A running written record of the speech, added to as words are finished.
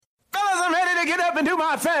get up and do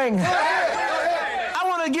my thing. I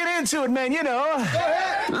want to get into it, man, I'm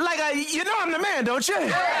the man, don't you?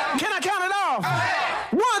 Can I count it off?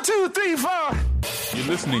 1, 2, 3, 4. You're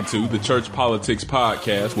listening to the Church Politics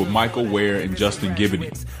Podcast with Michael Ware and Justin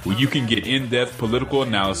Giboney, where you can get in-depth political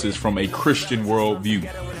analysis from a Christian worldview.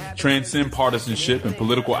 Transcend partisanship and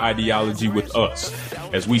political ideology with us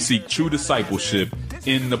as we seek true discipleship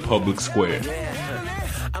in the public square.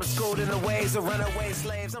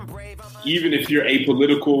 Even if you're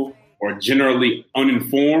apolitical or generally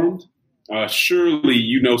uninformed, surely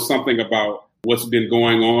you know something about what's been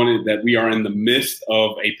going on, that we are in the midst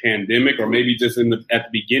of a pandemic, or maybe just at the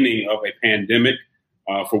beginning of a pandemic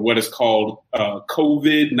for what is called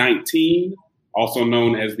COVID-19, also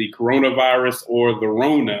known as the coronavirus or the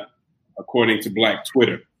Rona, according to Black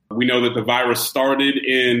Twitter. We know that the virus started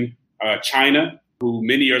in China, who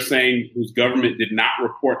many are saying whose government did not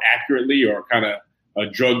report accurately or kind of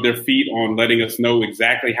drug their feet on letting us know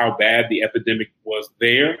exactly how bad the epidemic was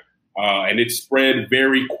there. And it spread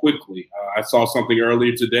very quickly. I saw something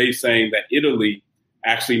earlier today saying that Italy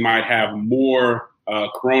actually might have more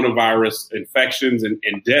coronavirus infections and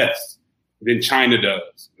deaths than China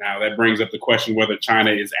does. Now, that brings up the question whether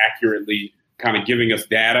China is accurately kind of giving us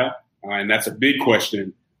data. And that's a big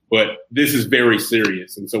question. But this is very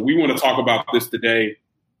serious. And so we want to talk about this today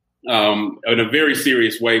in a very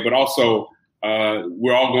serious way. But also,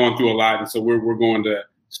 we're all going through a lot. And so we're going to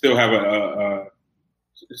still have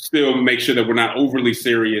still make sure that we're not overly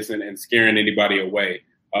serious and scaring anybody away.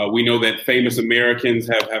 We know that famous Americans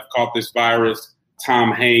have caught this virus.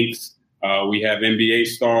 Tom Hanks, we have NBA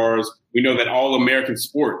stars. We know that all American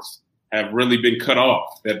sports have really been cut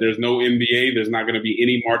off, that there's no NBA. There's not going to be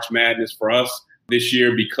any March Madness for us this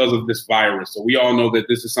year because of this virus. So we all know that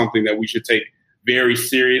this is something that we should take very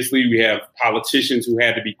seriously. We have politicians who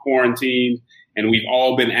had to be quarantined, and we've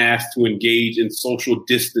all been asked to engage in social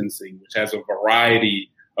distancing, which has a variety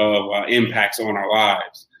of impacts on our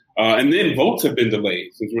lives. And then votes have been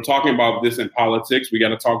delayed. Since we're talking about this in politics, we got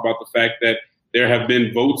to talk about the fact that there have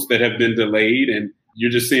been votes that have been delayed, and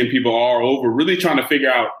you're just seeing people all over really trying to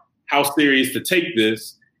figure out how serious to take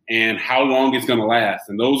this and how long it's going to last.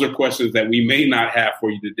 And those are questions that we may not have for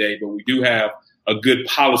you today, but we do have a good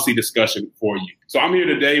policy discussion for you. So I'm here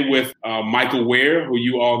today with Michael Ware, who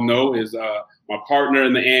you all know is my partner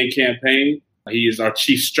in the AND campaign. He is our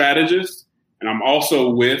chief strategist. And I'm also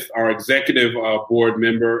with our executive board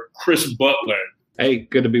member, Chris Butler. Hey,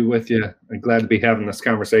 good to be with you. I'm glad to be having this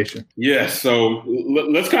conversation. Yes. So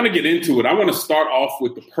let's kind of get into it. I want to start off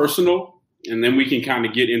with the personal, and then we can kind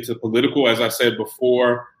of get into political. As I said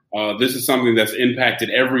before, this is something that's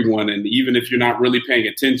impacted everyone. And even if you're not really paying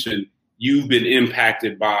attention, you've been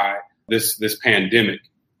impacted by this pandemic.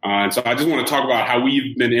 And so I just want to talk about how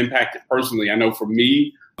we've been impacted personally. I know for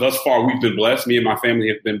me, thus far, we've been blessed. Me and my family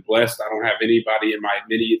have been blessed. I don't have anybody in my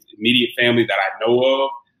immediate family that I know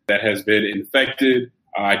of that has been infected.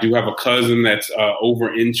 I do have a cousin that's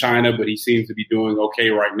over in China, but he seems to be doing okay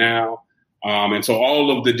right now. And so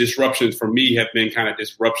all of the disruptions for me have been kind of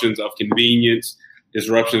disruptions of convenience,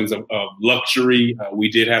 disruptions of luxury. We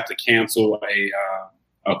did have to cancel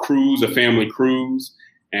a cruise, a family cruise.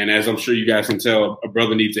 And as I'm sure you guys can tell, a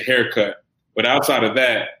brother needs a haircut. But outside of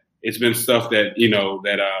that, it's been stuff that,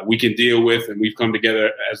 we can deal with. And we've come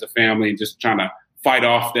together as a family and just trying to fight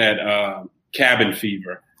off that cabin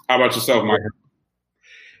fever. How about yourself, Mike?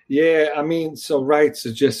 Yeah, so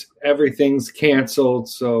just everything's canceled.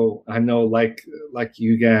 So I know like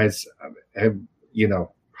you guys have,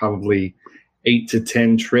 probably 8 to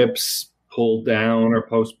 10 trips pulled down or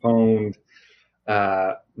postponed.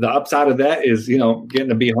 The upside of that is, getting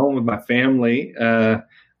to be home with my family. I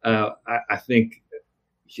think,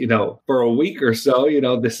 for a week or so,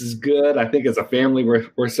 this is good. I think as a family,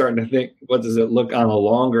 we're starting to think, what does it look on a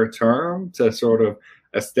longer term to sort of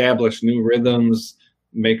establish new rhythms,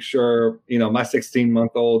 make sure, my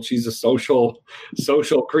 16-month-old, she's a social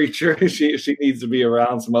creature. She needs to be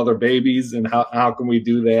around some other babies. And how can we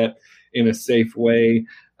do that in a safe way?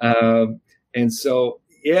 And so,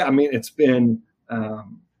 it's been,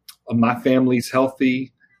 my family's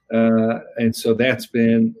healthy. And so that's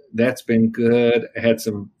been good. I had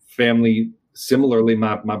some family similarly.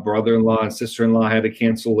 My brother-in-law and sister-in-law had to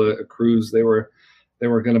cancel a cruise they were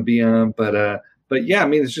going to be on. But yeah,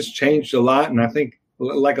 it's just changed a lot. And I think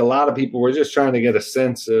like a lot of people, we're just trying to get a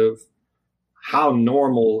sense of how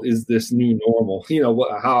normal is this new normal?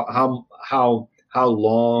 How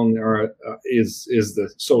long is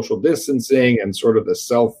the social distancing and sort of the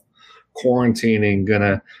self quarantining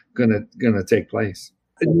gonna take place?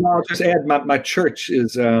 And I'll just add, my church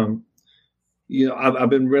is, I've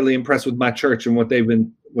been really impressed with my church and what they've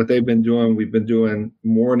been doing. We've been doing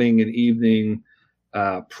morning and evening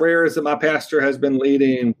prayers that my pastor has been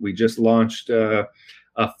leading. We just launched a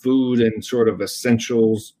food and sort of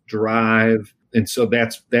essentials drive. And so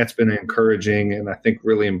that's been encouraging and I think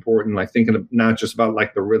really important, like thinking of not just about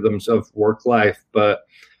like the rhythms of work life, but,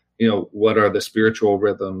 what are the spiritual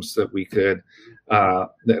rhythms that we could,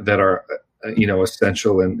 that are,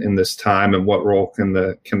 essential in this time, and what role can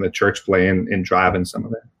the church play in driving some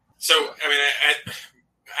of that? So,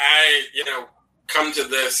 I come to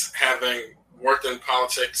this having worked in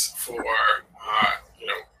politics for,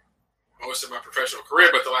 most of my professional career,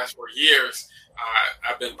 but the last 4 years,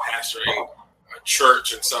 I've been pastoring a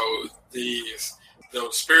church. And so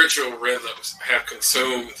those spiritual rhythms have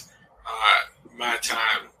consumed my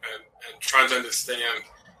time and trying to understand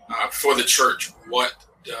for the church, what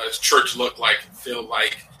does church look like, feel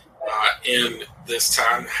like in this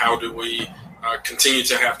time? How do we continue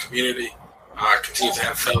to have community, continue to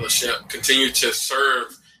have fellowship, continue to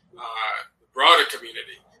serve the broader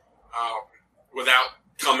community without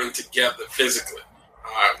coming together physically,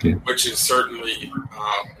 which is certainly,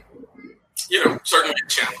 certainly a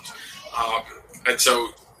challenge. And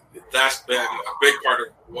so that's been a big part of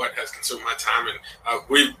what has consumed my time. And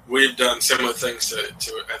we've done similar things to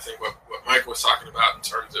I think what Mike was talking about in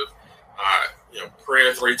terms of,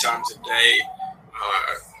 prayer 3 times a day,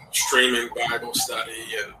 streaming Bible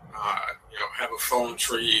study, and, have a phone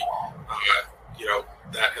tree,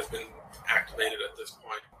 that has been activated at this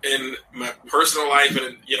point. In my personal life,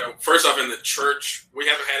 and, first off in the church, we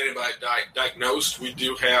haven't had anybody diagnosed. We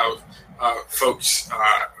do have folks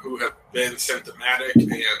who have been symptomatic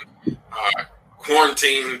and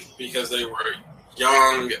quarantined because they were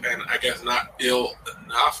young and I guess not ill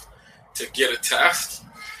enough to get a test.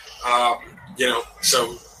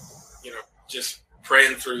 Just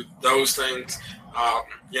praying through those things.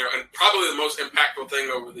 And probably the most impactful thing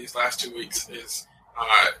over these last 2 weeks is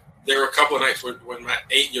there were a couple of nights when my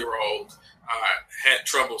 8-year-old had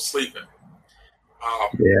trouble sleeping.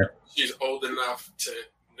 She's old enough to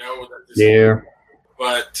know that this is,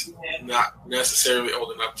 but not necessarily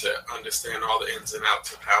old enough to understand all the ins and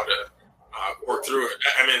outs of how to work through it.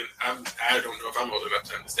 I don't know if I'm old enough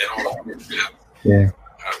to understand all of it. How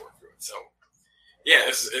to work through it. So,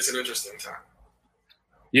 it's an interesting time.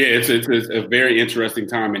 Yeah, it's a very interesting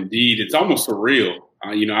time indeed. It's almost surreal.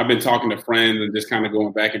 I've been talking to friends and just kind of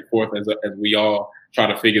going back and forth as we all try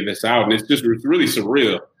to figure this out. And it's really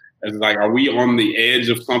surreal. It's like, are we on the edge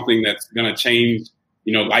of something that's going to change,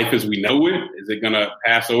 life as we know it? Is it going to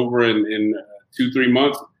pass over in 2-3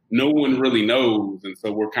 months? No one really knows. And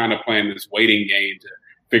so we're kind of playing this waiting game to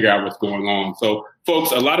figure out what's going on. So,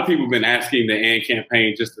 folks, a lot of people have been asking the AND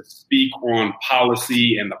campaign just to speak on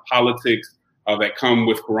policy and the politics that come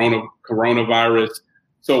with coronavirus.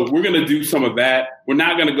 So we're going to do some of that. We're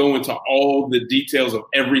not going to go into all the details of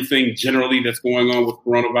everything generally that's going on with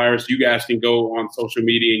coronavirus. You guys can go on social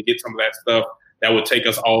media and get some of that stuff. That would take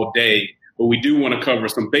us all day. But we do want to cover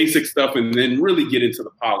some basic stuff and then really get into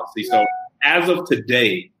the policy. So as of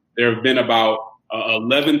today, there have been about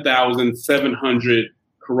 11,700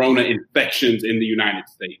 corona infections in the United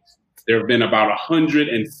States. There have been about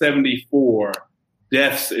 174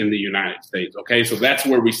 deaths in the United States. Okay, so that's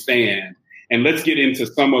where we stand. And let's get into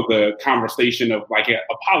some of the conversation of like a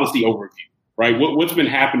policy overview, right? What's been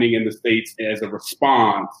happening in the states as a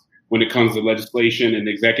response when it comes to legislation and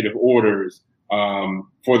executive orders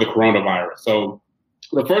for the coronavirus. So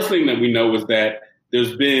the first thing that we know is that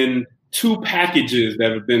there's been 2 packages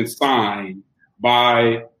that have been signed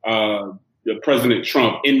by President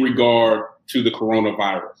Trump in regard to the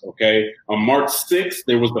coronavirus. Okay. On March 6th,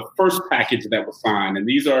 there was the first package that was signed. And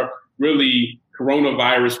these are really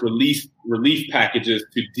coronavirus relief packages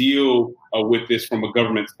to deal with this from a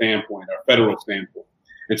government standpoint, or federal standpoint.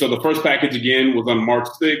 And so the first package, again, was on March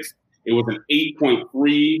 6th. It was an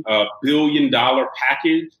 $8.3 billion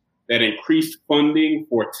package that increased funding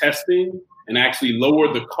for testing and actually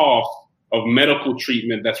lowered the cost of medical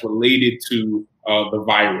treatment that's related to the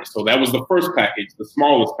virus. So that was the first package, the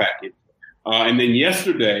smallest package. And then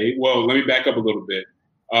yesterday, well, let me back up a little bit.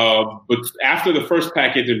 But after the first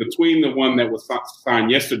package and between the one that was signed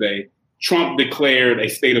yesterday, Trump declared a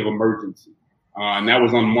state of emergency. And that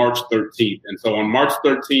was on March 13th. And so on March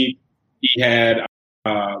 13th,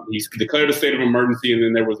 he's declared a state of emergency. And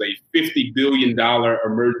then there was a $50 billion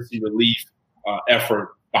emergency relief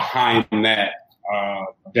effort behind that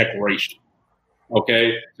declaration.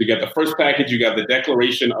 Okay. So you got the first package, you got the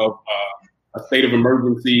declaration of a state of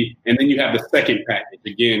emergency. And then you have the second package,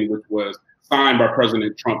 again, which was signed by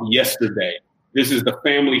President Trump yesterday. This is the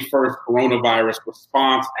Family First Coronavirus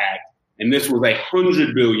Response Act And this was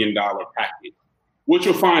 $100 billion package. What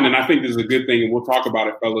you'll find, and I think this is a good thing, and we'll talk about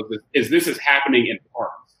it, fellas, is this is happening in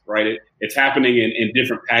parts, right? It's happening in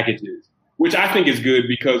different packages, which I think is good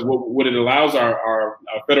because what it allows our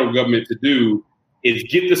federal government to do is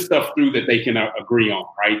get the stuff through that they can agree on,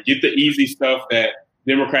 right? Get the easy stuff that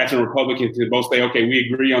Democrats and Republicans can both say, okay, we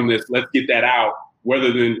agree on this, let's get that out,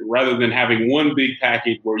 rather than having one big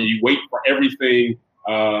package where you wait for everything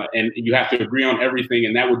and you have to agree on everything,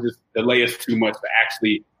 and that would just delay us too much to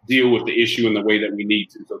actually deal with the issue in the way that we need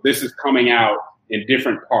to. So this is coming out in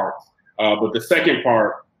different parts. But the second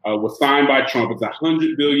part was signed by Trump. It's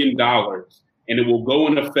 $100 billion, and it will go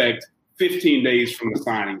in effect 15 days from the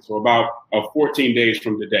signing, so about 14 days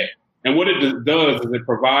from today. And what it does is it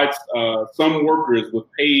provides some workers with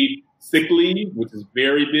paid sick leave, which is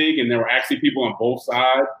very big. And there were actually people on both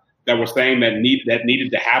sides that were saying that needed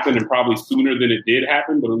to happen, and probably sooner than it did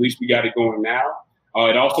happen, but at least we got it going now.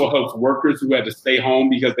 It also helps workers who had to stay home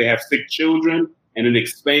because they have sick children, and it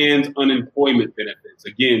expands unemployment benefits,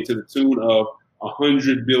 again, to the tune of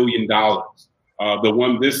 $100 billion.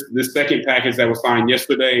 This second package that was signed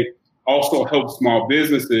yesterday also helps small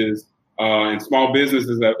businesses, and small business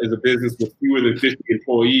is a business with fewer than 50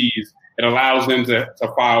 employees. It allows them to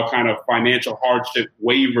file kind of financial hardship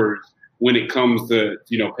waivers when it comes to,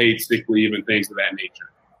 paid sick leave and things of that nature.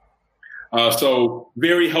 So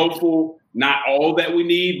very helpful. Not all that we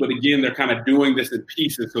need, but again, they're kind of doing this in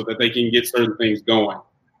pieces so that they can get certain things going.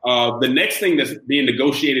 The next thing that's being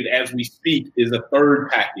negotiated as we speak is a third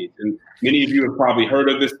package. And many of you have probably heard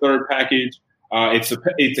of this third package. It's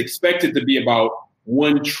expected to be about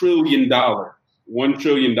 $1 trillion. $1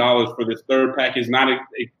 trillion for this third package. Not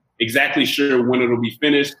exactly sure when it'll be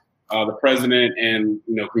finished. The president and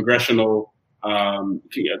the congressional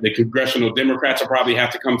Democrats will probably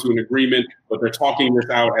have to come to an agreement, but they're talking this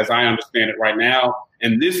out as I understand it right now.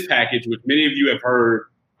 And this package, which many of you have heard,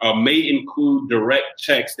 may include direct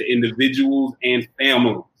checks to individuals and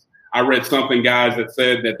families. I read something, guys, that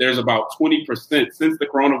said that there's about 20% since the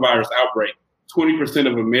coronavirus outbreak, 20%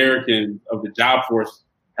 of Americans of the job force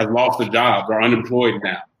has lost their jobs, are unemployed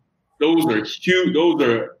now. Those are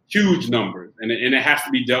huge numbers, and it has to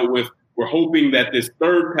be dealt with. We're hoping that this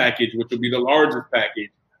third package, which will be the largest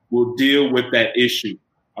package, will deal with that issue.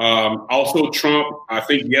 Also, Trump, I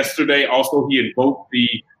think yesterday, he invoked the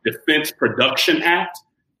Defense Production Act,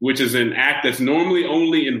 which is an act that's normally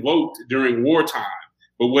only invoked during wartime.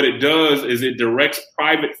 But what it does is it directs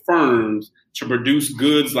private firms to produce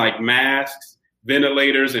goods like masks,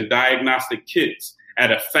 ventilators, and diagnostic kits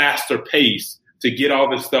at a faster pace to get all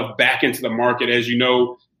this stuff back into the market. As you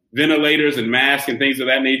know, ventilators and masks and things of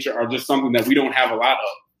that nature are just something that we don't have a lot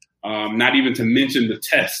of, not even to mention the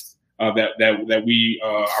tests that we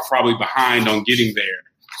are probably behind on getting there.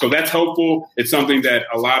 So that's helpful. It's something that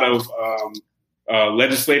a lot of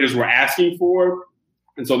legislators were asking for.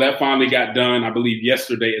 And so that finally got done, I believe,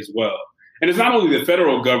 yesterday as well. And it's not only the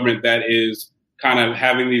federal government that is kind of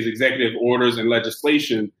having these executive orders and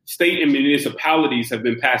legislation. State and municipalities have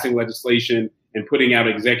been passing legislation and putting out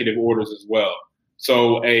executive orders as well.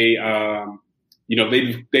 So they've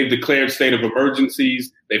declared state of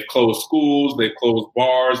emergencies. They've closed schools. They've closed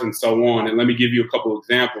bars and so on. And let me give you a couple of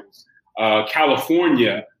examples.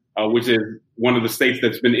 California, which is one of the states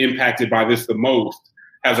that's been impacted by this the most,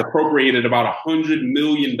 has appropriated about $100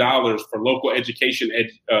 million for local education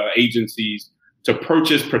agencies to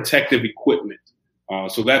purchase protective equipment.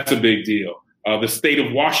 So that's a big deal. The state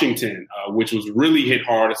of Washington, which was really hit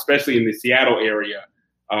hard, especially in the Seattle area,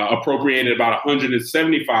 appropriated about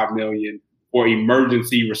 $175 million for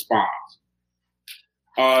emergency response.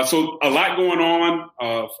 So a lot going on,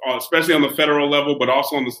 especially on the federal level, but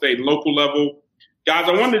also on the state and local level. Guys,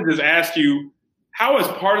 I wanted to just ask you, how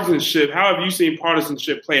have you seen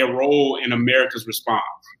partisanship play a role in America's response,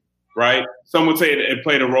 right? Some would say it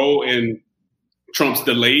played a role in Trump's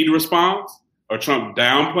delayed response or Trump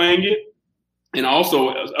downplaying it. And also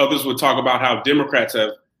others would talk about how Democrats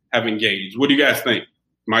have engaged. What do you guys think,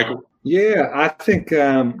 Michael? Yeah, I think,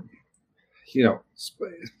 played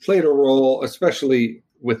a role, especially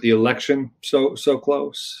with the election so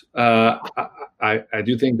close. I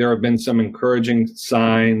do think there have been some encouraging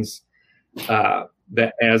signs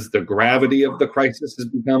that as the gravity of the crisis has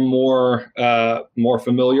become more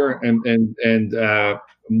familiar and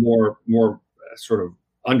more sort of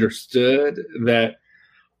understood, that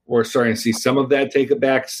we're starting to see some of that take a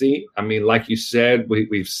back seat. I mean, like you said,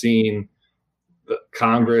 we've seen the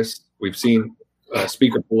Congress, we've seen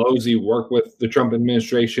Speaker Pelosi work with the Trump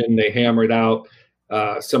administration. They hammered out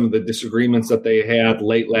some of the disagreements that they had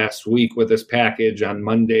late last week with this package. On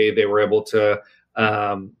Monday, they were able to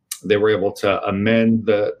They were able to amend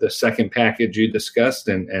the second package you discussed,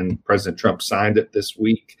 and President Trump signed it this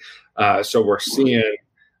week. So we're seeing.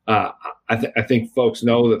 I think folks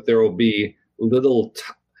know that there will be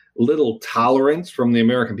little tolerance from the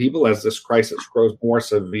American people as this crisis grows more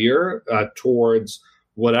severe towards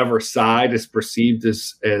whatever side is perceived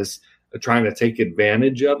as trying to take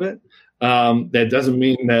advantage of it. That doesn't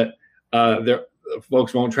mean that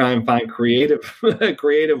folks won't try and find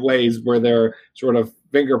creative ways where their sort of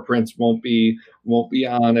fingerprints won't be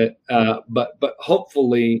on it. But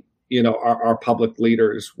hopefully, our public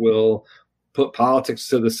leaders will put politics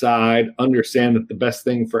to the side, understand that the best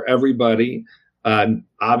thing for everybody,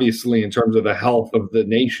 obviously in terms of the health of the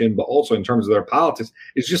nation, but also in terms of their politics,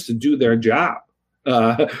 is just to do their job.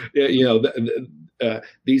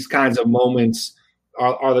 These kinds of moments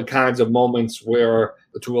are the kinds of moments where,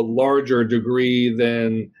 to a larger degree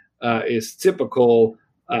than is typical,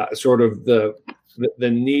 sort of the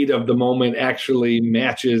need of the moment actually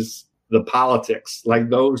matches the politics. Like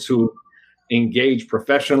those who engage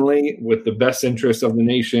professionally with the best interests of the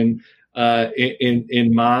nation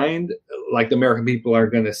in mind, like the American people are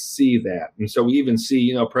going to see that. And so we even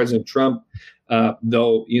see, President Trump,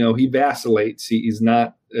 though, he vacillates, he's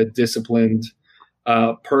not a disciplined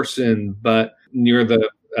person, but near the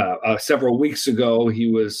several weeks ago,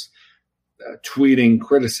 he was tweeting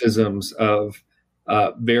criticisms of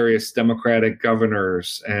various Democratic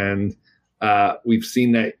governors, and we've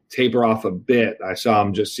seen that taper off a bit. I saw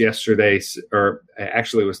him just yesterday, or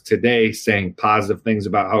actually it was today, saying positive things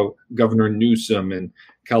about how Governor Newsom in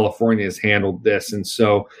California has handled this. And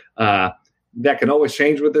so that can always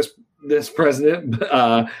change with this president.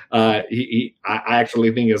 I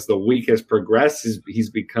actually think as the week has progressed, he's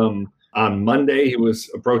become, on Monday, he was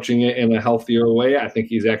approaching it in a healthier way. I think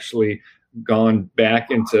he's actually gone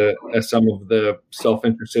back into some of the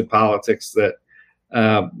self-interested politics that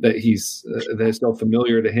is so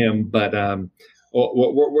familiar to him. But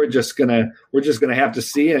we're just gonna have to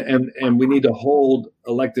see it, and we need to hold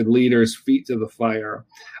elected leaders' feet to the fire.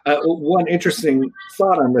 One interesting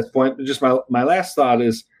thought on this point, just my last thought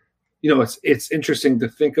is, it's interesting to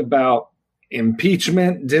think about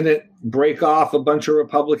impeachment. Didn't break off a bunch of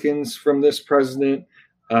Republicans from this president.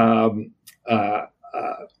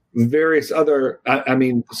 Various other,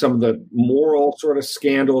 some of the moral sort of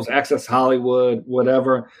scandals, Access Hollywood,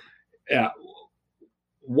 whatever.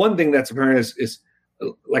 One thing that's apparent is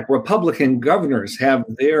like Republican governors have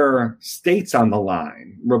their states on the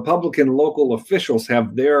line. Republican local officials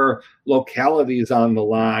have their localities on the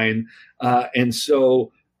line. And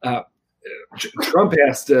so Trump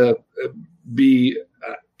has to be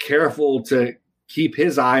careful to keep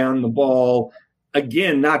his eye on the ball.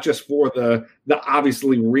 Again, not just for the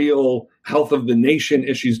obviously real health of the nation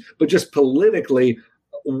issues, but just politically,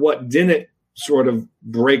 what didn't sort of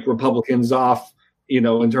break Republicans off,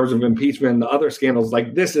 in terms of impeachment and the other scandals.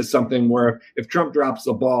 Like this is something where if Trump drops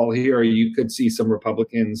the ball here, you could see some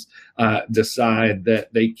Republicans decide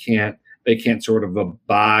that they can't sort of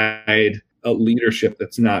abide a leadership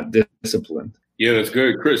that's not disciplined. Yeah, that's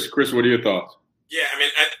good. Chris, what are your thoughts? Yeah,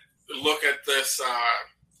 I look at this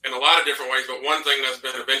in a lot of different ways, but one thing that's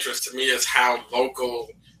been of interest to me is how local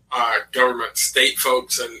government, state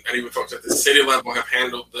folks, and even folks at the city level have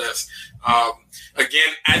handled this.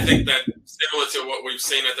 Again, I think that similar to what we've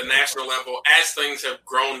seen at the national level, as things have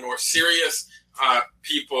grown more serious,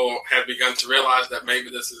 people have begun to realize that maybe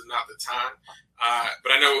this is not the time.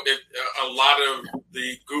 But I know a lot of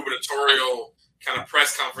the gubernatorial kind of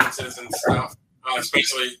press conferences and stuff,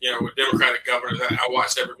 especially with Democratic governors. I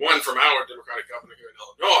watched every one from our Democratic governor here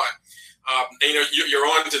in Illinois. You're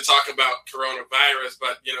on to talk about coronavirus,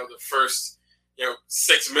 but the first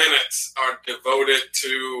 6 minutes are devoted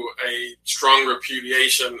to a strong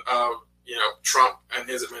repudiation of Trump and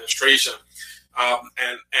his administration.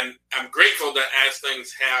 And I'm grateful that as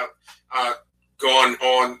things have gone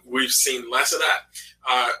on, we've seen less of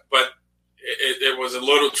that. But it was a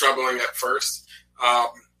little troubling at first.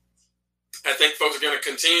 I think folks are going to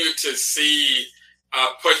continue to see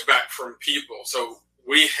pushback from people. So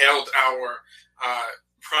we held our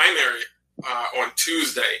primary on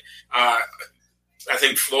Tuesday. I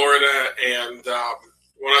think Florida and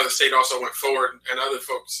one other state also went forward, and other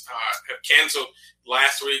folks have canceled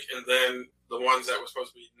last week, and then the ones that were supposed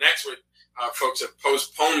to be next week, folks have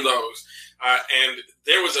postponed those. And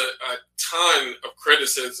there was a ton of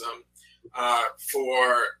criticism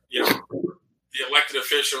for the elected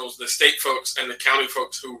officials, the state folks, and the county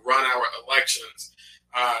folks who run our elections.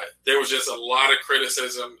 There was just a lot of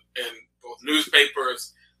criticism in both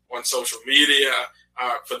newspapers, on social media.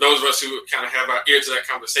 For those of us who kind of have our ear to that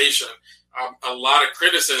conversation, a lot of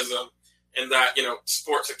criticism in that,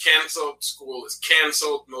 sports are canceled, school is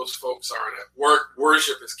canceled, most folks aren't at work,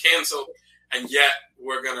 worship is canceled, and yet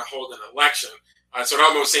we're going to hold an election. So it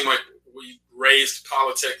almost seemed like we raised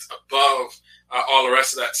politics above all the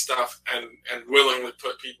rest of that stuff and willingly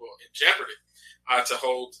put people in jeopardy to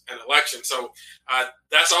hold an election. So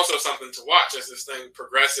that's also something to watch as this thing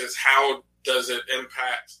progresses. How does it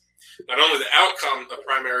impact not only the outcome of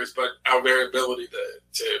primaries, but our very ability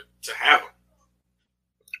to have them?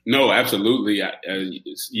 No, absolutely.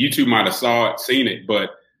 You two might have seen it,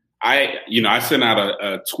 but I sent out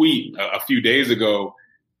a tweet a few days ago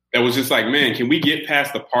that was just like, man, can we get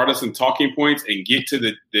past the partisan talking points and get to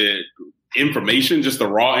the information, just the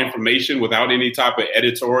raw information without any type of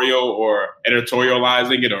editorial or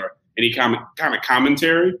editorializing it or any kind of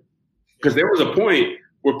commentary? Because there was a point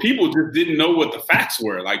where people just didn't know what the facts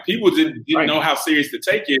were. Like people didn't know how serious to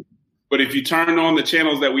take it. But if you turn on the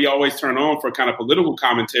channels that we always turn on for kind of political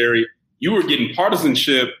commentary, you were getting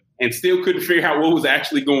partisanship and still couldn't figure out what was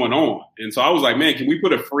actually going on. And so I was like, man, can we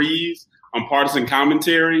put a freeze on partisan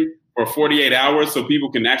commentary for 48 hours so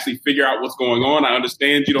people can actually figure out what's going on? I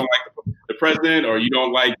understand you don't like the president or you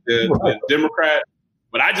don't like the Democrat,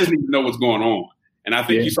 but I just need to know what's going on. And I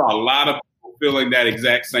think you saw a lot of people feeling that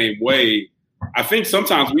exact same way. I think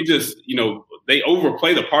sometimes we just, they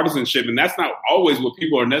overplay the partisanship, and that's not always what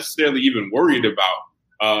people are necessarily even worried about.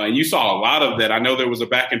 And you saw a lot of that. I know there was a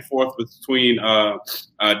back and forth between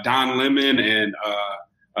Don Lemon and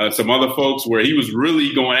some other folks where he was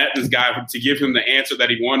really going at this guy to give him the answer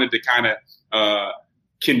that he wanted to kind of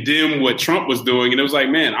condemn what Trump was doing. And it was like,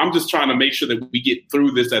 man, I'm just trying to make sure that we get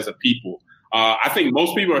through this as a people. I think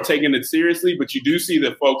most people are taking it seriously, but you do see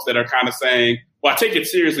the folks that are kind of saying, well, I take it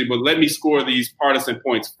seriously, but let me score these partisan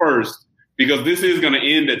points first, because this is going to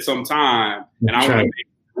end at some time. And I want to make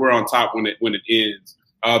sure we're on top when it ends.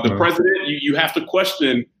 The president, you have to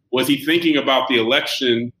question, was he thinking about the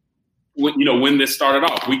election when this started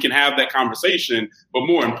off? We can have that conversation, but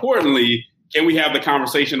more importantly, can we have the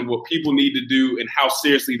conversation of what people need to do and how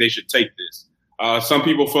seriously they should take this? Some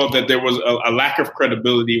people felt that there was a lack of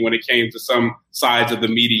credibility when it came to some sides of the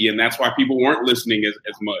media, and that's why people weren't listening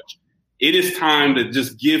as much. It is time to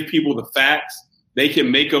just give people the facts. They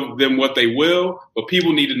can make of them what they will, but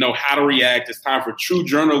people need to know how to react. It's time for true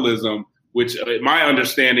journalism, which my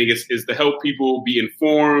understanding is to help people be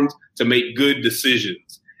informed to make good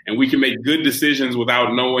decisions. And we can make good decisions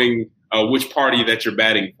without knowing which party that you're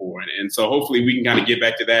batting for. And so hopefully we can kind of get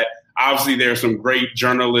back to that. Obviously, there are some great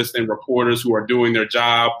journalists and reporters who are doing their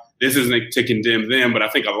job. This isn't to condemn them, but I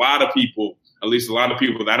think a lot of people, at least a lot of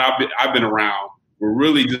people that I've been around, were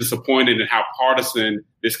really disappointed in how partisan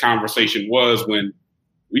this conversation was when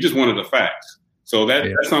we just wanted the facts. So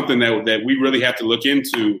that's something that we really have to look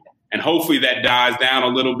into, and hopefully that dies down a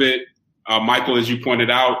little bit. Michael, as you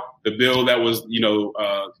pointed out, the bill that was,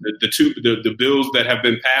 the bills that have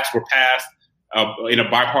been passed were passed in a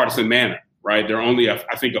bipartisan manner, right? There are only, I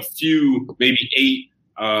think, a few, maybe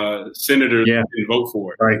 8 senators who can vote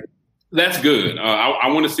for it. Right. That's good. I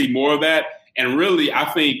want to see more of that. And really, I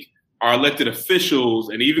think our elected officials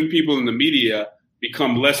and even people in the media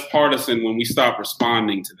become less partisan when we stop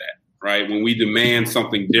responding to that, right? When we demand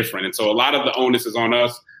something different. And so a lot of the onus is on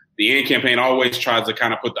us. The AND campaign always tries to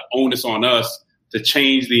kind of put the onus on us to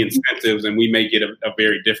change the incentives, and we may get a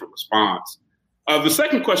very different response. The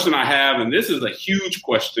second question I have, and this is a huge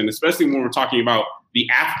question, especially when we're talking about the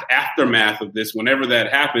aftermath of this, whenever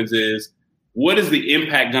that happens, is what is the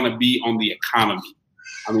impact going to be on the economy?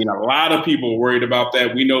 I mean, a lot of people are worried about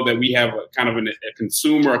that. We know that we have a kind of a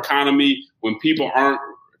consumer economy. When people aren't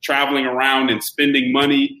traveling around and spending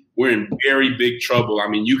money, we're in very big trouble. I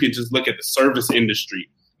mean, you can just look at the service industry.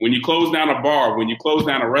 When you close down a bar, when you close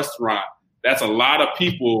down a restaurant, that's a lot of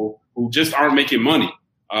people who just aren't making money.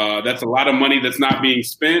 That's a lot of money that's not being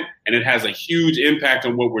spent, and it has a huge impact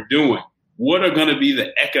on what we're doing. What are going to be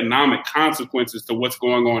the economic consequences to what's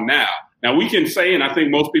going on now? Now, we can say, and I think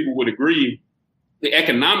most people would agree, the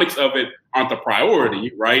economics of it aren't the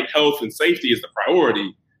priority, right? Health and safety is the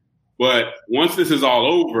priority. But once this is all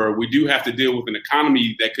over, we do have to deal with an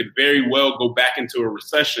economy that could very well go back into a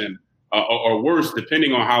recession or worse,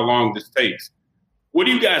 depending on how long this takes. What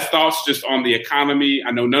are you guys' thoughts just on the economy?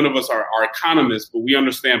 I know none of us are economists, but we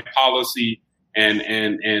understand policy and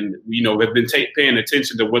have been paying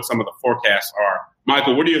attention to what some of the forecasts are.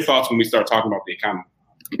 Michael, what are your thoughts when we start talking about the economy?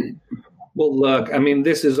 Well, look, I mean,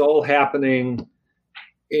 this is all happening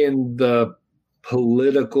in the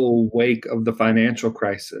political wake of the financial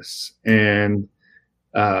crisis, and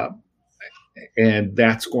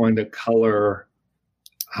that's going to color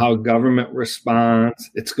how government responds.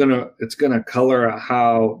 It's gonna color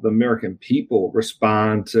how the American people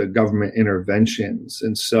respond to government interventions.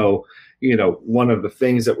 And so, one of the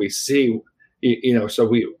things that we see, so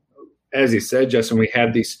we, as you said, Justin, we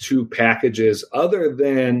had these two packages. Other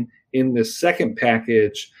than in the second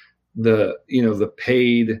package, the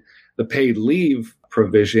paid leave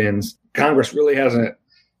provisions, Congress really hasn't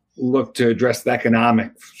looked to address the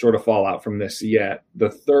economic sort of fallout from this yet.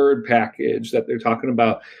 The third package that they're talking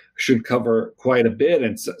about should cover quite a bit,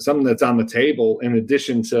 and something that's on the table, in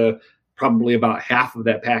addition to probably about half of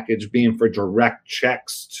that package being for direct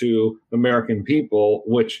checks to American people,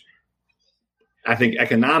 which I think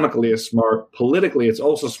economically is smart. Politically, it's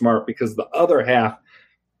also smart because the other half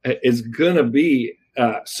is going to be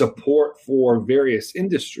support for various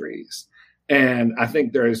industries. And I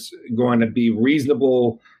think there's going to be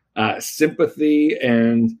reasonable sympathy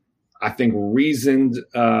and I think reasoned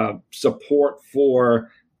support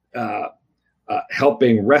for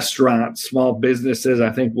helping restaurants, small businesses. I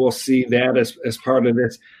think we'll see that as part of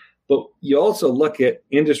this. But you also look at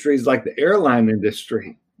industries like the airline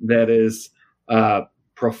industry that is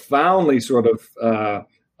profoundly sort of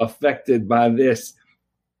affected by this.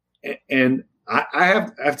 And I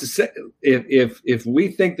have to say, if we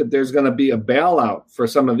think that there's going to be a bailout for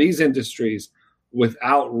some of these industries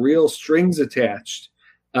without real strings attached,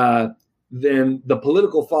 then the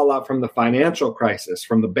political fallout from the financial crisis,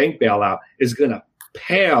 from the bank bailout, is going to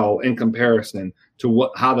pale in comparison to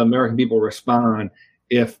how the American people respond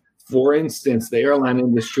if, for instance, the airline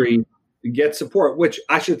industry gets support. Which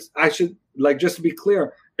I should like, just to be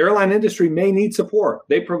clear, airline industry may need support.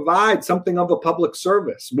 They provide something of a public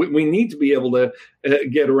service. We need to be able to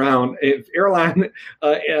get around. If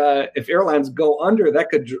airlines go under, that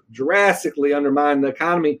could drastically undermine the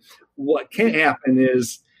economy. What can happen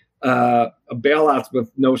is bailouts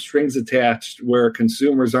with no strings attached, where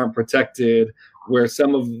consumers aren't protected, where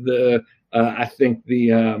some of the I think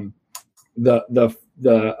the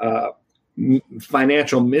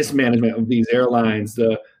financial mismanagement of these airlines,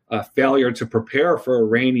 the failure to prepare for a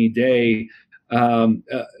rainy day,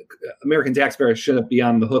 American taxpayers shouldn't be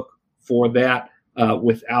on the hook for that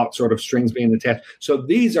without sort of strings being attached. So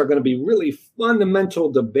these are going to be really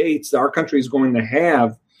fundamental debates that our country is going to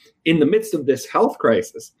have in the midst of this health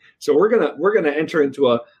crisis. So we're gonna enter into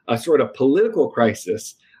a sort of political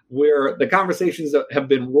crisis where the conversations that have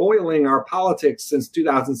been roiling our politics since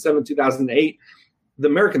 2007, 2008, the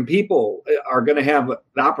American people are going to have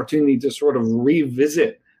the opportunity to sort of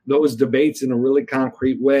revisit those debates in a really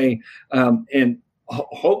concrete way. And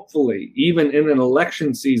hopefully, even in an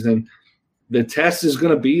election season, the test is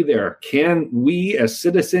going to be there. Can we as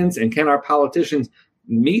citizens and can our politicians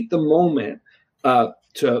meet the moment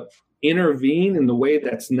to intervene in the way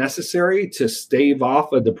that's necessary to stave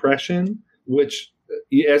off a depression, which,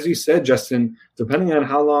 as you said, Justin, depending on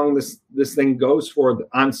how long this thing goes for,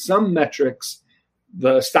 on some metrics,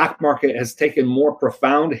 the stock market has taken more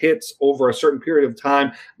profound hits over a certain period of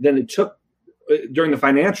time than it took during the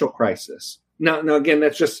financial crisis. Now again,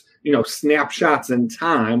 that's just, snapshots in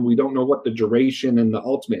time. We don't know what the duration and the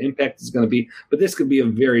ultimate impact is going to be, but this could be a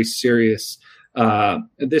very serious,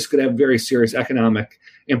 this could have very serious economic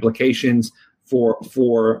implications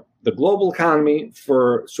for the global economy,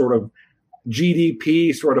 for sort of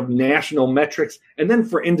GDP, sort of national metrics, and then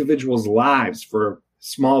for individuals' lives, for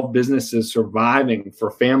small businesses surviving, for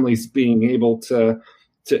families being able to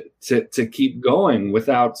keep going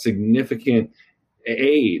without significant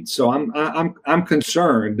aid. So I'm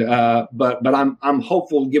concerned, but I'm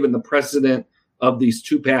hopeful, given the precedent of these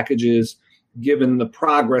two packages, given the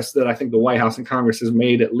progress that I think the White House and Congress has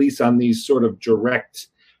made, at least on these sort of direct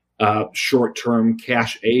short-term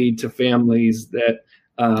cash aid to families, that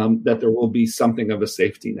there will be something of a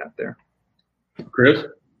safety net there. Chris?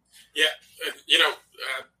 Yeah,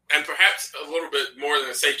 and perhaps a little bit more than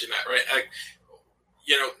a safety net, right?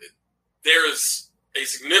 There's a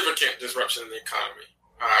significant disruption in the economy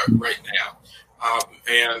right now.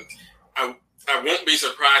 And I won't be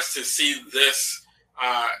surprised to see this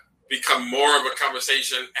become more of a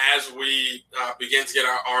conversation as we begin to get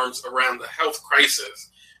our arms around the health crisis.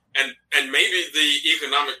 And maybe the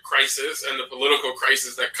economic crisis and the political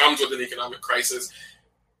crisis that comes with an economic crisis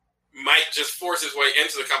might just force its way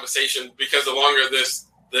into the conversation, because the longer this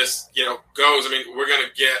goes, we're going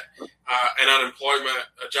to get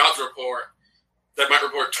a jobs report that might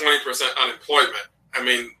report 20% unemployment.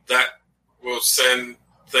 That will send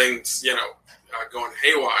things, going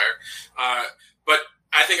haywire. But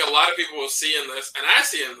I think a lot of people will see in this, and I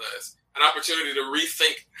see in this, an opportunity to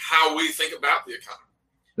rethink how we think about the economy.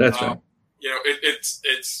 That's right.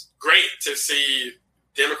 It's great to see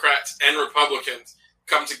Democrats and Republicans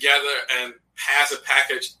come together and pass a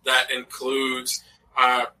package that includes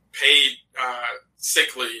paid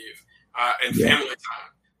sick leave and family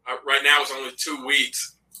time. Right now it's only 2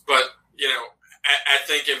 weeks, but I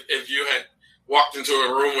think if you had walked into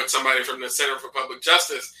a room with somebody from the Center for Public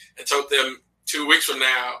Justice and told them 2 weeks from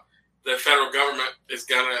now the federal government is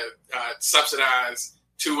going to subsidize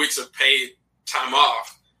 2 weeks of paid time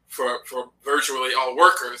off for virtually all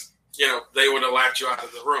workers, they would have laughed you out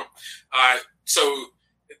of the room. So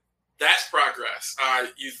that's progress.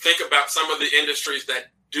 You think about some of the industries that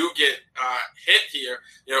do get hit here.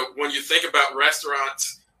 When you think about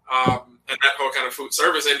restaurants and that whole kind of food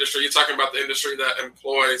service industry, you're talking about the industry that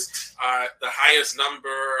employs the highest number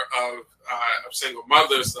of single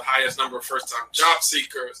mothers, the highest number of first-time job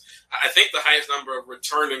seekers. I think the highest number of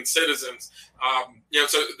returning citizens.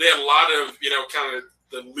 So there are a lot of kind of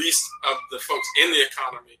the least of the folks in the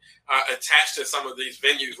economy attached to some of these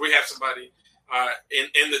venues. We have somebody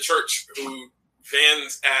in the church who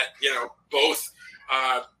vans at both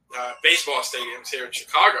baseball stadiums here in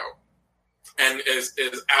Chicago, and is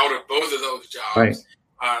out of both of those jobs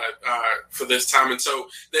for this time. And so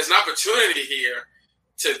there's an opportunity here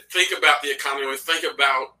to think about the economy. We think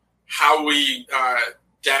about how we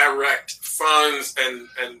direct funds and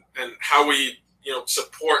how we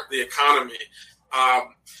support the economy.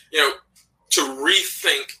 To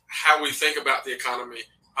rethink how we think about the economy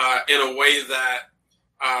in a way that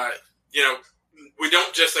we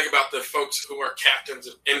don't just think about the folks who are captains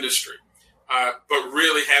of industry, but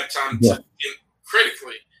really have time to think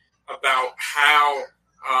critically about how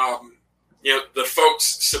the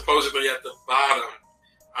folks supposedly at the bottom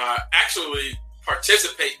actually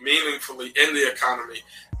participate meaningfully in the economy,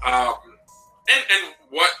 and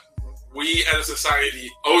what we as a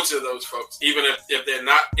society owe to those folks, even if they're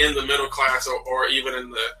not in the middle class or even in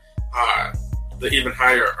the even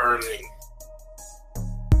higher earning.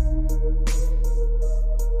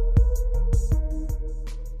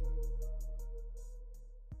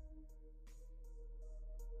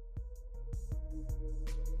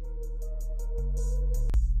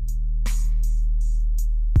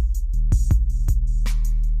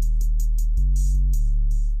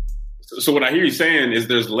 So what I hear you saying is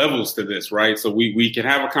there's levels to this, right? So we can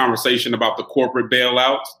have a conversation about the corporate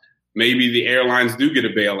bailouts. Maybe the airlines do get a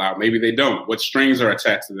bailout. Maybe they don't. What strings are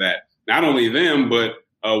attached to that? Not only them, but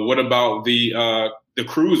what about the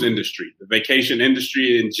cruise industry, the vacation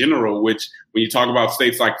industry in general, which when you talk about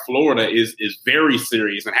states like Florida is very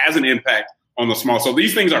serious and has an impact on the small. So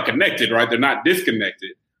these things are connected, right? They're not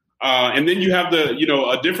disconnected. And then you have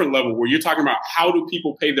a different level where you're talking about how do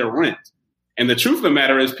people pay their rent? And the truth of the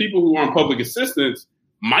matter is people who are on public assistance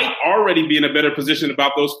might already be in a better position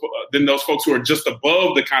than those folks who are just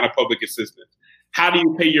above the kind of public assistance. How do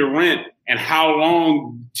you pay your rent, and how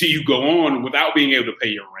long do you go on without being able to pay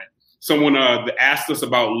your rent? Someone asked us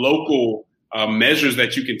about local measures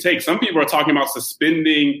that you can take. Some people are talking about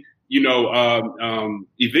suspending,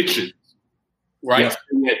 evictions, right?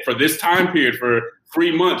 Yeah. For this time period, for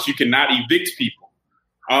 3 months, you cannot evict people.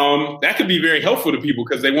 That could be very helpful to people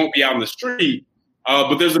because they won't be out in the street.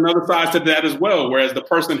 But there's another side to that as well, whereas the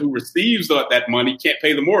person who receives that money can't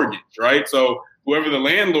pay the mortgage, right? So whoever the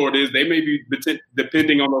landlord is, they may be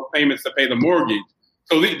depending on those payments to pay the mortgage.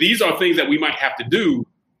 So these are things that we might have to do,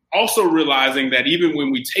 also realizing that even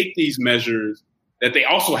when we take these measures, that they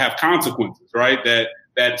also have consequences, right? That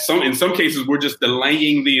in some cases we're just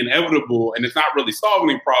delaying the inevitable, and it's not really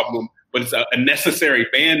solving the problem, but it's a necessary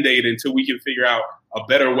Band-Aid until we can figure out a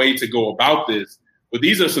better way to go about this. But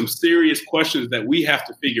these are some serious questions that we have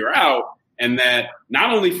to figure out, and that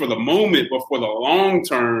not only for the moment, but for the long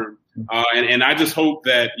term. And I just hope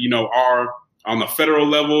that, on the federal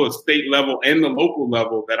level, the state level, and the local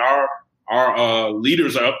level, that our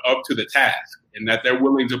leaders are up to the task, and that they're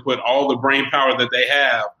willing to put all the brain power that they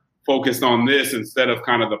have focused on this instead of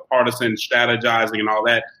kind of the partisan strategizing and all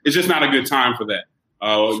that. It's just not a good time for that.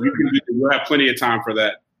 We'll have plenty of time for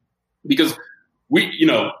that, because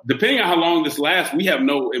depending on how long this lasts,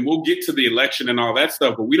 and we'll get to the election and all that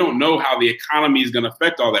stuff, but we don't know how the economy is going to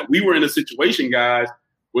affect all that. We were in a situation, guys,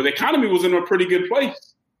 where the economy was in a pretty good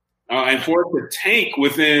place. And for it to tank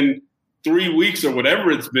within 3 weeks or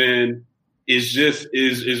whatever it's been is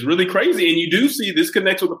really crazy. And you do see this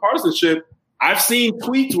connects with the partisanship. I've seen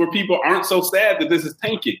tweets where people aren't so sad that this is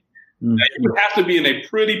tanking. Mm-hmm. You would have to be in a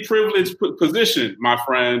pretty privileged position, my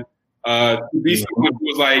friend, to be someone who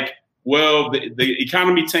was like, well, the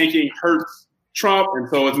economy tanking hurts Trump, and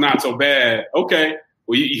so it's not so bad. Okay,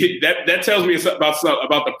 well, that tells me about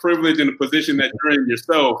the privilege and the position that you're in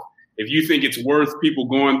yourself. If you think it's worth people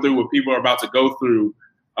going through what people are about to go through,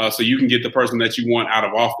 so you can get the person that you want out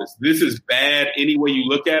of office. This is bad any way you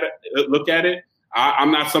look at it.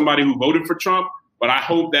 I'm not somebody who voted for Trump, but I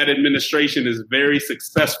hope that administration is very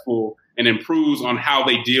successful and improves on how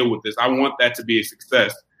they deal with this. I want that to be a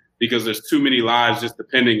success because there's too many lives just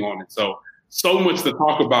depending on it. So much to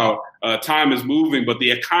talk about. Time is moving, but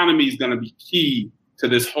the economy is going to be key to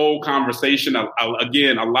this whole conversation.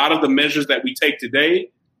 Again, a lot of the measures that we take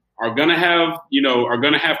today are going to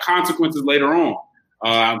have consequences later on.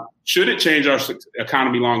 Should it change our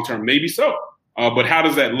economy long term? Maybe so. But how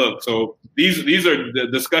does that look? So these are the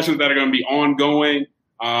discussions that are going to be ongoing,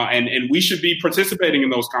 and we should be participating in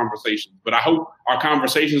those conversations. But I hope our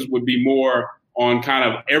conversations would be more on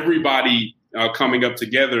kind of everybody coming up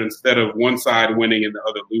together instead of one side winning and the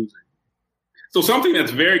other losing. So something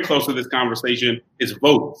that's very close to this conversation is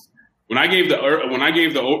votes. When I gave the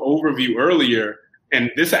overview earlier, and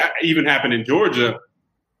this even happened in Georgia,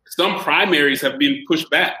 some primaries have been pushed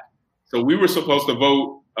back. So we were supposed to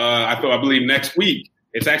vote, I believe next week.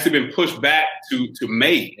 It's actually been pushed back to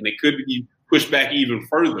May, and it could be pushed back even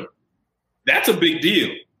further. That's a big deal.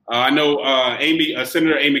 I know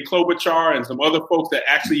Senator Amy Klobuchar and some other folks that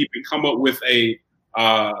actually even come up with a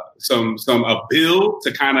bill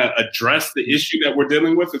to kind of address the issue that we're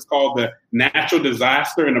dealing with. It's called the Natural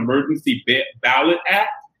Disaster and Emergency Ballot Act.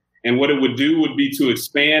 And what it would do would be to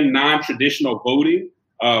expand non-traditional voting,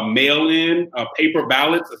 mail-in, paper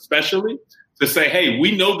ballots especially, to say, hey,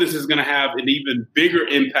 we know this is going to have an even bigger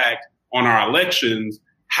impact on our elections.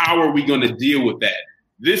 How are we going to deal with that?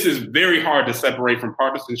 This is very hard to separate from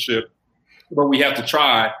partisanship, but we have to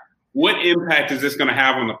try. What impact is this going to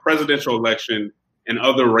have on the presidential election and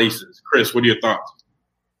other races? Chris, what are your thoughts?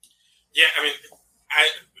 Yeah, I mean, I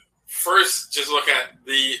first just look at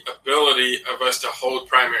the ability of us to hold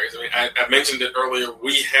primaries. I mean, I mentioned it earlier.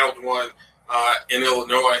 We held one in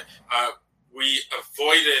Illinois. We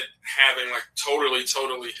avoided having like totally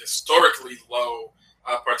historically low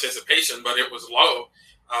participation, but it was low.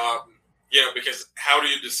 Because how do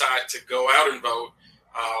you decide to go out and vote?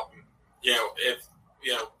 If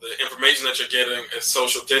the information that you're getting is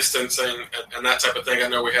social distancing and that type of thing. I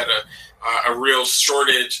know we had a real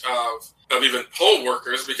shortage of even poll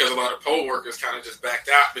workers because a lot of poll workers kind of just backed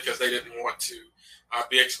out because they didn't want to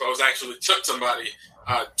be exposed. I actually took somebody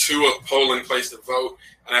to a polling place to vote,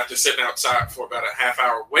 and after sitting outside for about a half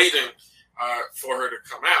hour waiting for her to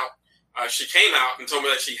come out, she came out and told me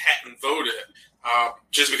that she hadn't voted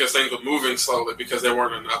just because things were moving slowly because there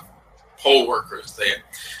weren't enough poll workers there.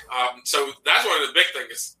 So that's one of the big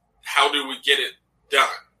things is how do we get it done,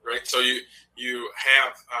 right? So you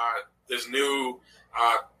have this new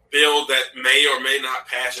bill that may or may not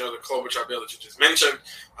pass, the Klobuchar bill that you just mentioned.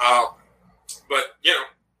 But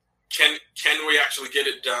can we actually get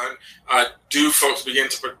it done? Can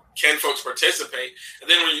folks participate? And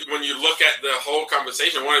then when you look at the whole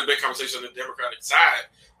conversation, one of the big conversations on the Democratic side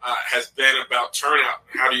has been about turnout.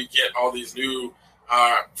 How do you get all these new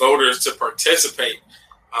voters to participate?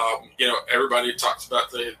 Everybody talks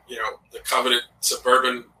about the coveted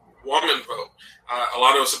suburban woman vote. A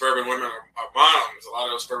lot of those suburban women are moms. A lot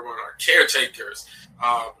of those suburban women are caretakers.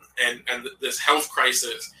 And this health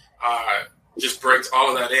crisis just brings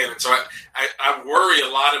all of that in. And so I worry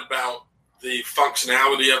a lot about the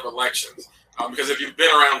functionality of elections because if you've been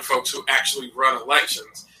around folks who actually run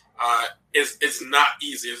elections, it's not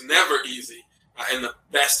easy. It's never easy in the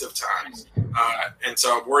best of times. And so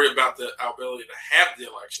I worry about our ability to have the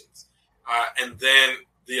elections and then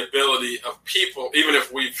the ability of people, even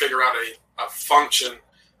if we figure out a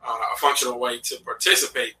functional way to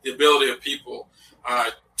participate, the ability of people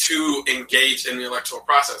to engage in the electoral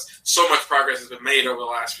process. So much progress has been made over the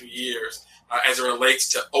last few years as it relates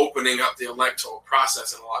to opening up the electoral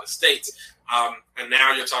process in a lot of states. And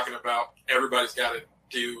now you're talking about everybody's got to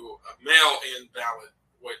do a mail-in ballot,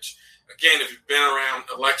 which, again, if you've been around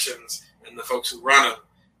elections and the folks who run them,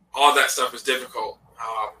 all that stuff is difficult.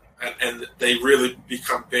 And they really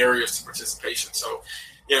become barriers to participation. So,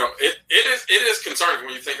 it is concerning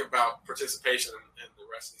when you think about participation in the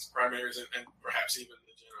rest of these primaries and perhaps even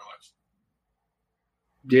the general election.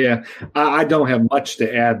 Yeah, I don't have much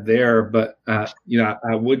to add there, but,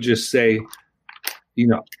 I would just say,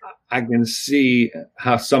 I can see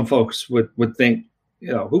how some folks would think,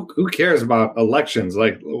 who cares about elections?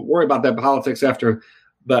 Like, worry about that politics after.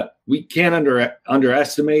 But we can't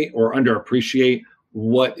underestimate or underappreciate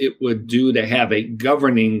what it would do to have a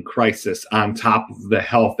governing crisis on top of the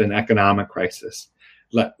health and economic crisis.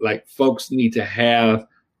 Like folks need to have,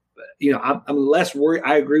 I'm less worried.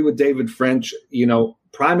 I agree with David French.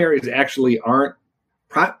 Primaries actually aren't,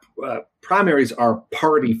 primaries are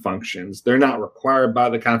party functions. They're not required by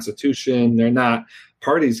the Constitution. They're not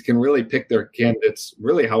parties can really pick their candidates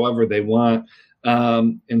really however they want.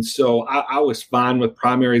 And so I was fine with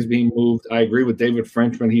primaries being moved. I agree with David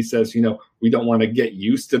French when he says, we don't want to get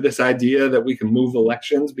used to this idea that we can move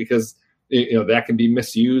elections because, that can be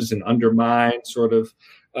misused and undermine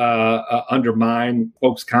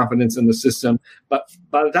folks' confidence in the system. But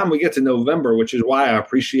by the time we get to November, which is why I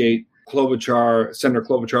appreciate Senator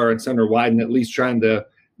Klobuchar and Senator Wyden at least trying to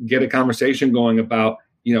get a conversation going about,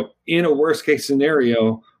 in a worst case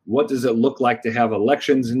scenario, what does it look like to have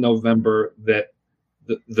elections in November that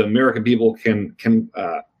the American people can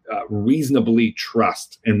reasonably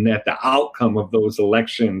trust, and that the outcome of those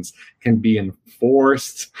elections can be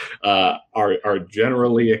enforced, are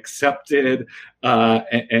generally accepted,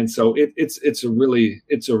 and so it's a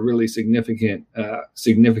really significant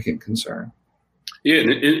concern. Yeah,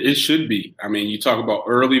 it should be. I mean, you talk about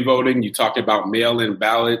early voting, you talk about mail-in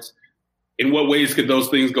ballots. In what ways could those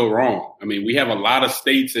things go wrong? I mean, we have a lot of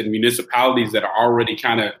states and municipalities that are already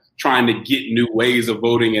kind of trying to get new ways of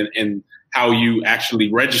voting and how you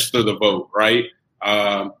actually register the vote, right?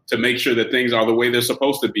 To make sure that things are the way they're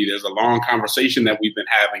supposed to be. There's a long conversation that we've been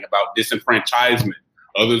having about disenfranchisement.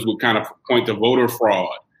 Others would kind of point to voter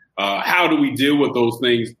fraud. How do we deal with those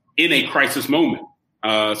things in a crisis moment?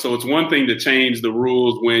 So it's one thing to change the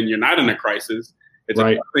rules when you're not in a crisis. It's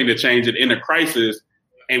right. Another thing to change it in a crisis.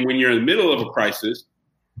 And when you're in the middle of a crisis,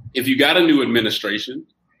 if you got a new administration,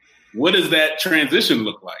 what does that transition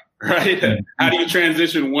look like, right? Mm-hmm. How do you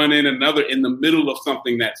transition one in another in the middle of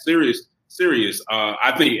something that's serious?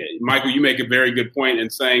 I think, Michael, you make a very good point in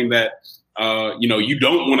saying that, you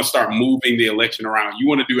don't want to start moving the election around. You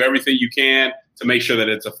want to do everything you can to make sure that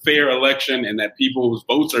it's a fair election and that people's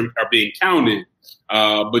votes are being counted.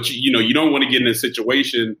 But, you don't want to get in a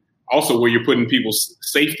situation also where you're putting people's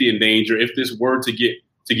safety in danger if this were to get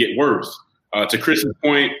worse. To Chris's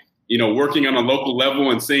point, working on a local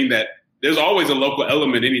level and seeing that there's always a local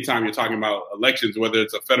element anytime you're talking about elections, whether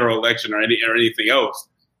it's a federal election or anything else.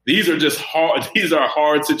 These are just hard. These are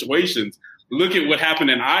hard situations. Look at what happened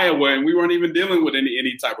in Iowa, and we weren't even dealing with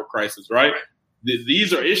any type of crisis, right?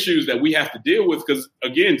 These are issues that we have to deal with because,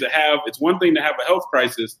 again, it's one thing to have a health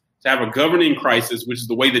crisis, to have a governing crisis, which is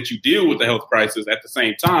the way that you deal with the health crisis at the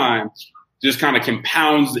same time, just kind of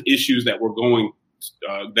compounds the issues that we're going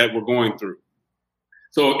through.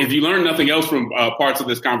 So if you learn nothing else from parts of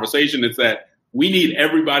this conversation, it's that we need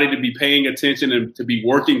everybody to be paying attention and to be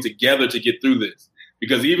working together to get through this.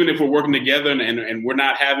 Because even if we're working together and we're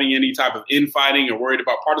not having any type of infighting or worried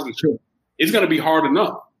about partisanship, it's going to be hard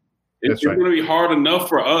enough. It's going to be hard enough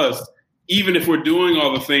for us, even if we're doing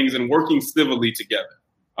all the things and working civilly together.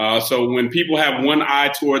 So when people have one eye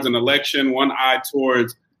towards an election, one eye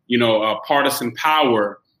towards, partisan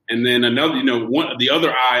power, and then another, the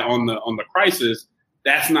other eye on the crisis,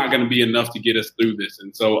 that's not going to be enough to get us through this.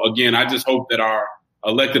 And so, again, I just hope that our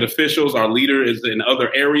elected officials, our leaders in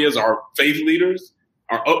other areas, our faith leaders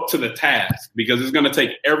are up to the task, because it's going to take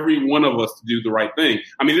every one of us to do the right thing.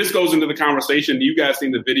 I mean, this goes into the conversation. You guys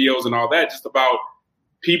seen the videos and all that, just about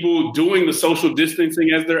people doing the social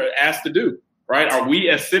distancing as they're asked to do, right? Are we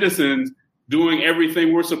as citizens doing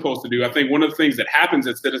everything we're supposed to do? I think one of the things that happens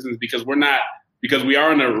as citizens, because we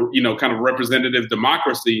are in a, kind of representative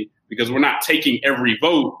democracy, because we're not taking every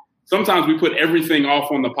vote, sometimes we put everything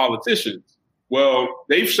off on the politicians. Well,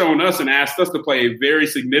 they've shown us and asked us to play a very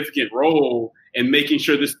significant role in making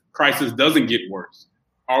sure this crisis doesn't get worse.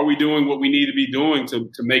 Are we doing what we need to be doing to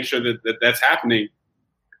make sure that that's happening?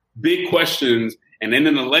 Big questions. And in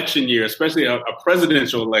an election year, especially a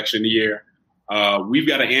presidential election year, we've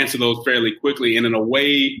got to answer those fairly quickly and in a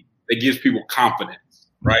way that gives people confidence,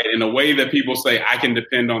 right? In a way that people say, I can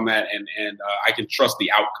depend on that and I can trust the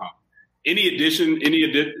outcome. Any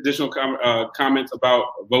additional comments about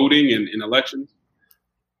voting in elections?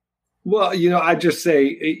 Well, I just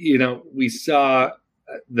say, we saw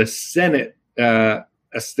the Senate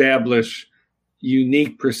establish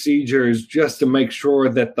unique procedures just to make sure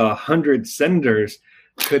that the 100 senators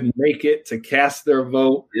could make it to cast their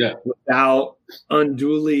vote without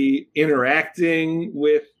unduly interacting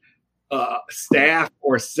with staff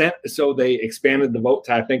or so they expanded the vote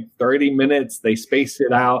to, I think, 30 minutes. They spaced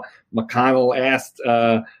it out. McConnell asked,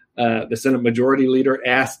 the Senate Majority Leader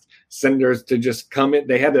asked senators to just come in.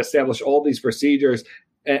 They had to establish all these procedures.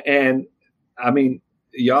 And I mean,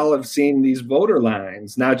 y'all have seen these voter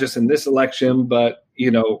lines, not just in this election, but,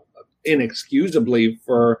 inexcusably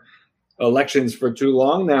for elections for too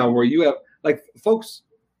long now, where you have folks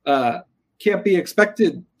can't be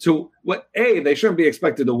expected to they shouldn't be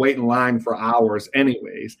expected to wait in line for hours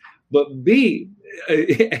anyways. But B,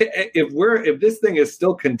 if this thing is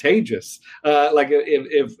still contagious, like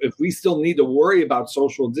if we still need to worry about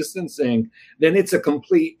social distancing, then it's a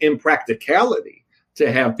complete impracticality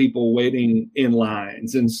to have people waiting in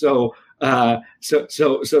lines. And so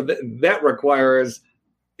that requires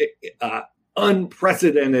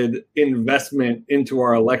unprecedented investment into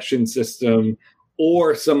our election system,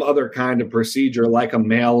 or some other kind of procedure like a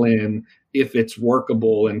mail-in, if it's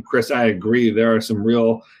workable. And Chris, I agree. There are some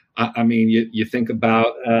real, you think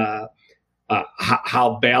about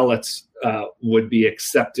how ballots would be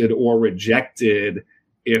accepted or rejected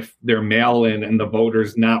if they're mail-in and the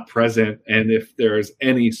voter's not present, and if there's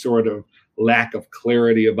any sort of lack of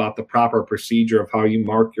clarity about the proper procedure of how you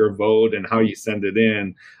mark your vote and how you send it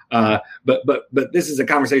in. But this is a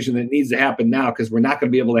conversation that needs to happen now, because we're not going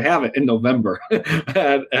to be able to have it in November.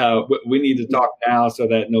 We need to talk now so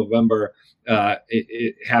that November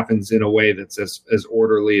it happens in a way that's as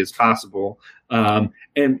orderly as possible.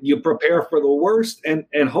 And you prepare for the worst,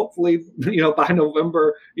 and hopefully, by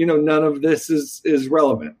November, none of this is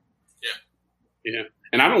relevant. Yeah.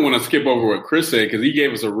 And I don't want to skip over what Chris said, because he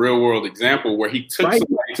gave us a real world example where he took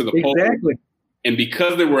somebody to the poll. Exactly. And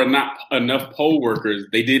because there were not enough poll workers,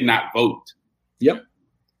 they did not vote. Yep.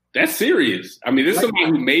 That's serious. I mean, this is somebody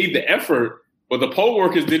who made the effort, but the poll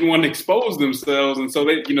workers didn't want to expose themselves. And so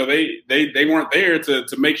they weren't there to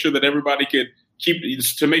make sure that everybody could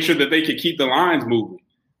make sure that they could keep the lines moving.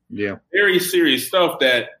 Yeah. Very serious stuff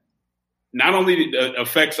that not only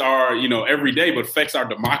affects our, every day, but affects our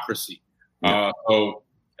democracy. Yeah. So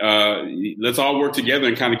let's all work together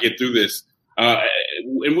and kind of get through this.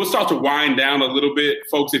 And we'll start to wind down a little bit.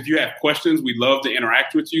 Folks, if you have questions, we'd love to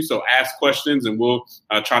interact with you. So ask questions, and we'll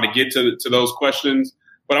try to get to those questions.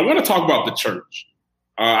 But I want to talk about the church.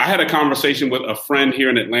 I had a conversation with a friend here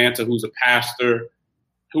in Atlanta who's a pastor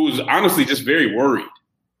who's honestly just very worried,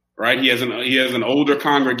 right? He has an older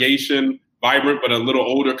congregation, vibrant, but a little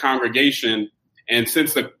older congregation. And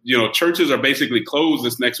since the churches are basically closed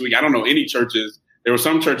this next week, I don't know any churches. There were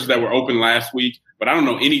some churches that were open last week, but I don't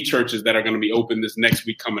know any churches that are going to be open this next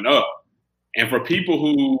week coming up. And for people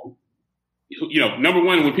who number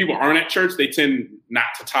one, when people aren't at church, they tend not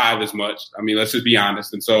to tithe as much. I mean, let's just be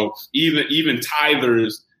honest. And so even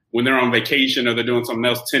tithers, when they're on vacation or they're doing something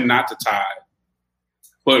else, tend not to tithe.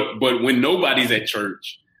 But when nobody's at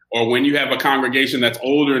church, or when you have a congregation that's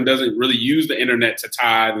older and doesn't really use the internet to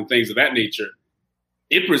tithe and things of that nature,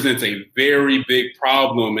 it presents a very big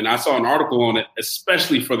problem. And I saw an article on it,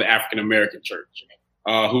 especially for the African-American church,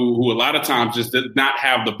 who a lot of times just did not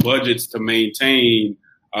have the budgets to maintain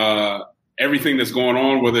everything that's going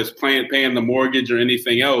on, whether it's paying the mortgage or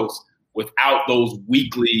anything else, without those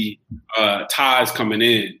weekly tithes coming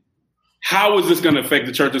in. How is this going to affect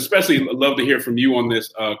the church? Especially, I'd love to hear from you on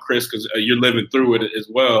this, Chris, because you're living through it as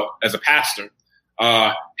well as a pastor.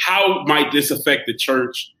 How might this affect the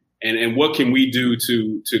church? And what can we do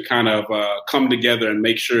to kind of come together and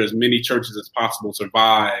make sure as many churches as possible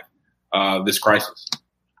survive this crisis?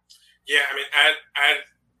 Yeah, I mean, I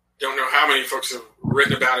don't know how many folks have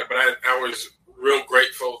written about it, but I was real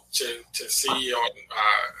grateful to see on,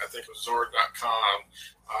 I think it was Zord.com,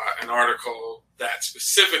 an article that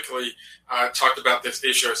specifically talked about this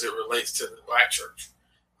issue as it relates to the Black church.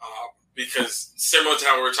 Because similar to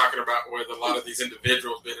how we were talking about with a lot of these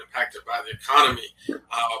individuals being impacted by the economy,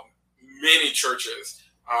 many churches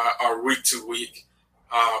are week to week.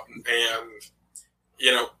 And,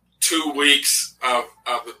 2 weeks of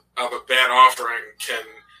a bad offering can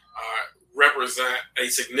represent a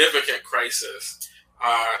significant crisis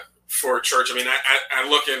for a church. I mean, I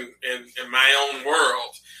look in my own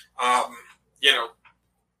world,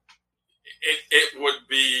 it would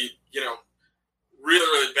be, really,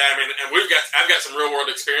 really bad. I mean, and I've got some real world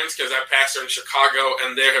experience because I pastor in Chicago,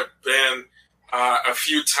 and there have been a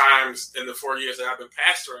few times in the 4 years that I've been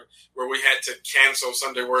pastoring where we had to cancel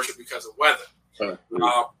Sunday worship because of weather.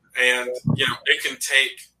 And, it can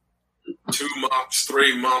take 2 months,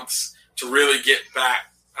 3 months to really get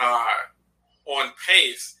back on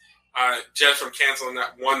pace just from canceling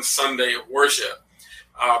that one Sunday of worship.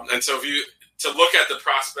 And so to look at the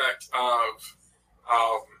prospect of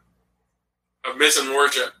missing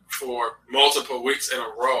worship for multiple weeks in a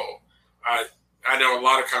row, I know a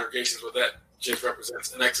lot of congregations where that just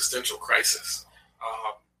represents an existential crisis.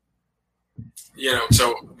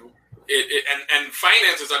 So and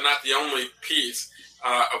finances are not the only piece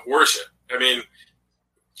of worship. I mean,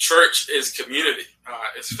 church is community,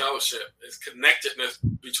 it's fellowship, it's connectedness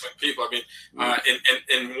between people. I mean,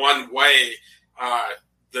 in one way,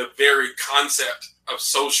 the very concept of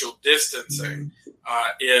social distancing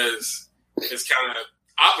is kind of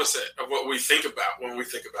opposite of what we think about when we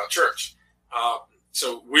think about church.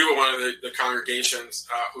 So we were one of the congregations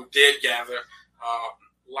who did gather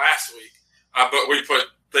last week, but we put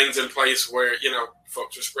things in place where,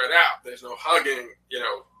 folks are spread out. There's no hugging,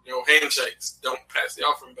 no handshakes, don't pass the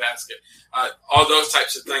offering basket, all those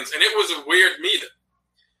types of things. And it was a weird meeting.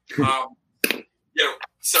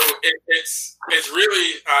 So it's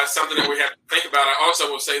really something that we have to think about. I also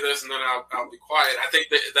will say this, and then I'll be quiet. I think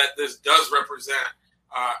that this does represent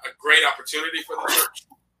a great opportunity for the church.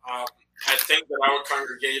 I think that our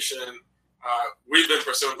congregation, we've been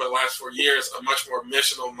pursuing for the last 4 years a much more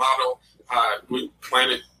missional model. We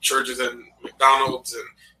planted churches in McDonald's and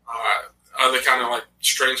other kind of like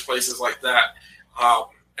strange places like that.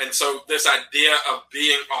 And so this idea of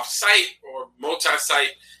being off-site or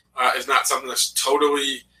multi-site is not something that's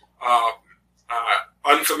totally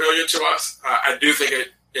unfamiliar to us. I do think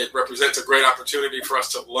it represents a great opportunity for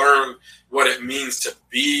us to learn what it means to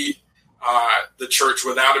be the church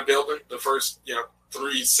without a building. The first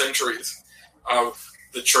 3 centuries of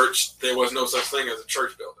the church, there was no such thing as a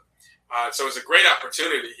church building. So it's a great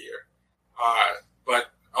opportunity here, but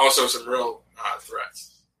also some real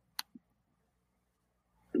threats.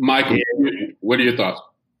 Michael, what are your thoughts?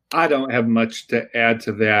 I don't have much to add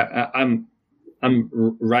to that. I'm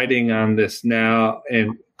writing on this now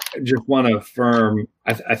and just want to affirm,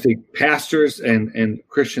 I think pastors and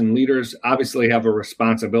Christian leaders obviously have a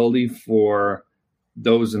responsibility for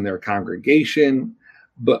those in their congregation,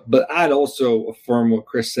 but I'd also affirm what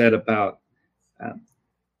Chris said about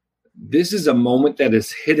this is a moment that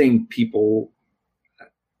is hitting people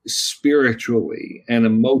spiritually and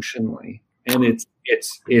emotionally, and it's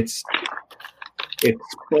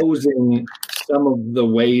exposing some of the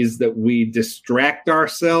ways that we distract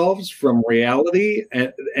ourselves from reality,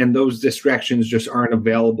 and those distractions just aren't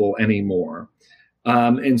available anymore.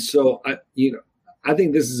 And so, I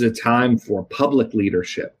think this is a time for public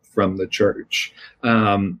leadership from the church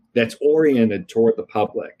that's oriented toward the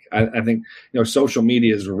public. I think social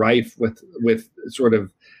media is rife with sort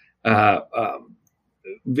of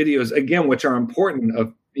videos again, which are important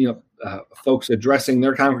of folks addressing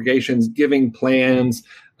their congregations, giving plans.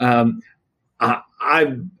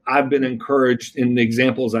 I've been encouraged in the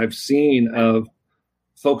examples I've seen of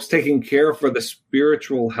folks taking care for the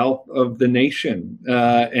spiritual health of the nation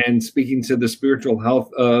and speaking to the spiritual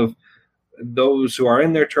health of those who are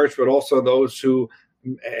in their church, but also those who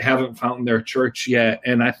haven't found their church yet.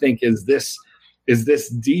 And I think as this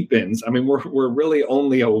deepens, I mean, we're really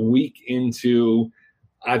only a week into,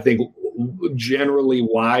 I think, generally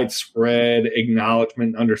widespread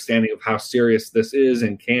acknowledgement, understanding of how serious this is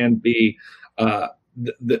and can be.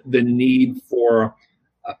 The need for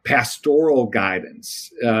pastoral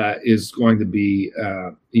guidance is going to be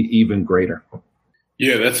even greater.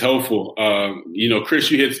 Yeah, that's helpful. Chris,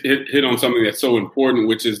 you hit on something that's so important,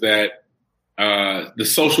 which is that the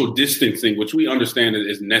social distancing, which we understand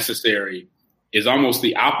is necessary, is almost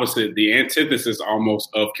the opposite, the antithesis almost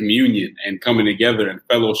of communion and coming together and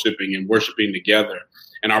fellowshipping and worshiping together.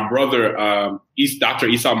 And our brother, Dr.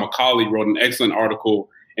 Esau McCauley, wrote an excellent article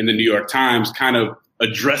in the New York Times kind of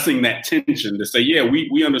addressing that tension to say, yeah,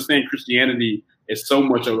 we understand Christianity is so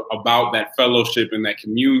much about that fellowship and that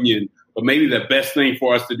communion, but maybe the best thing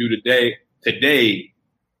for us to do today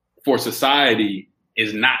for society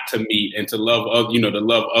is not to meet and to love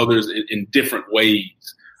others in different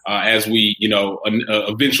ways. As we,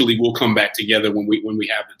 eventually we'll come back together when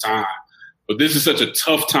we have the time. But this is such a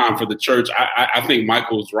tough time for the church. I think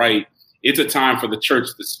Michael's right. It's a time for the church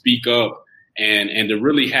to speak up and to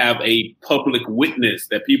really have a public witness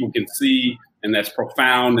that people can see and that's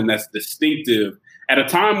profound and that's distinctive at a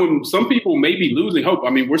time when some people may be losing hope. I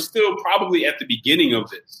mean, we're still probably at the beginning of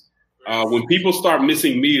this. When people start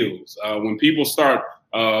missing meals, when people start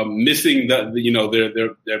missing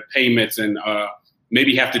their payments and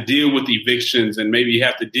maybe have to deal with evictions and maybe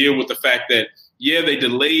have to deal with the fact that, yeah, they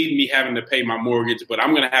delayed me having to pay my mortgage, but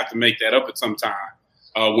I'm going to have to make that up at some time.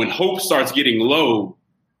 When hope starts getting low,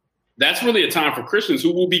 that's really a time for Christians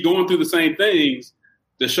who will be going through the same things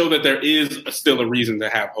to show that there is still a reason to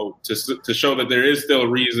have hope, to show that there is still a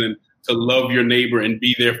reason to love your neighbor and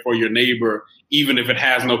be there for your neighbor, even if it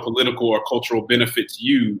has no political or cultural benefit to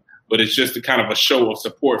you, but it's just a kind of a show of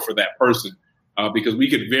support for that person. Because we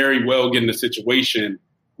could very well get in a situation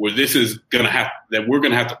where this is going to we're going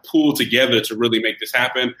to have to pull together to really make this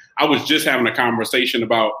happen. I was just having a conversation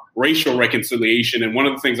about racial reconciliation. And one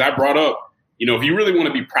of the things I brought up, if you really want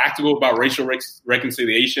to be practical about racial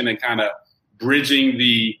reconciliation and kind of bridging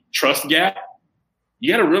the trust gap,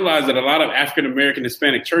 you got to realize that a lot of African-American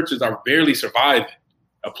Hispanic churches are barely surviving.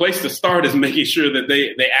 A place to start is making sure that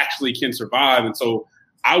they actually can survive. And so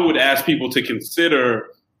I would ask people to consider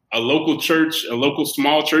a local church, a local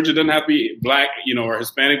small church, it doesn't have to be Black, or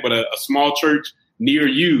Hispanic, but a small church near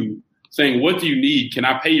you saying, what do you need? Can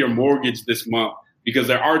I pay your mortgage this month? Because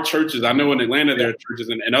there are churches, I know in Atlanta, there are churches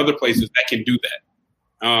and other places that can do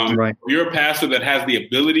that. Right. If you're a pastor that has the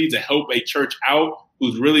ability to help a church out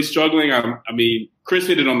who's really struggling, I mean, Chris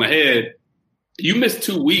hit it on the head. You miss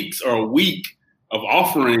 2 weeks or a week of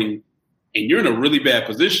offering and you're in a really bad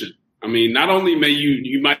position. I mean, not only may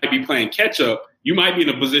you might be playing catch up, you might be in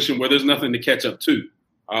a position where there's nothing to catch up to.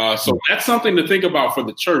 So that's something to think about for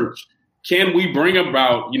the church. Can we bring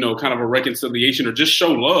about, kind of a reconciliation or just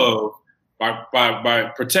show love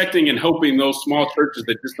by protecting and helping those small churches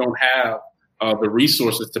that just don't have the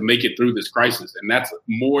resources to make it through this crisis? And that's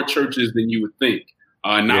more churches than you would think.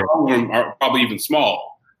 Not all of them are probably even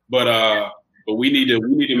small, but we need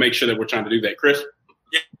to make sure that we're trying to do that. Chris?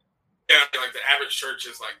 Yeah, like the average church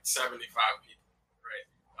is like 75 people, right?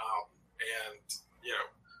 And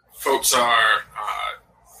folks are,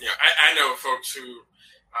 I know folks who,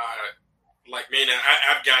 like me now,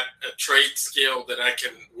 I've got a trade skill that I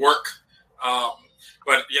can work,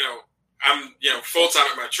 but I'm full time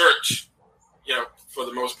at my church, for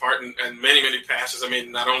the most part, and many pastors. I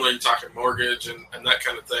mean, not only are you talking mortgage and that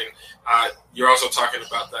kind of thing, you're also talking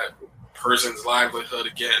about that person's livelihood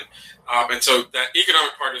again. And so that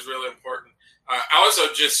economic part is really important. I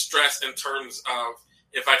also just stress in terms of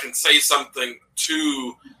if I can say something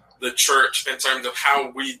to the church in terms of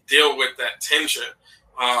how we deal with that tension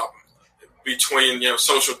between,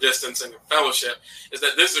 social distancing and fellowship, is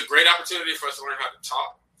that this is a great opportunity for us to learn how to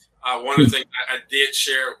talk. One of the things I did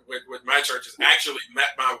share with my church is I actually met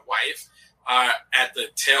my wife at the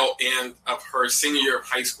tail end of her senior year of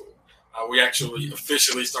high school. We actually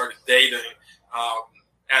officially started dating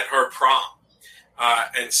at her prom.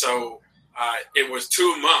 And so it was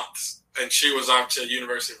 2 months and she was off to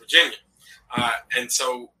University of Virginia. And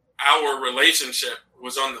so our relationship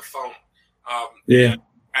was on the phone.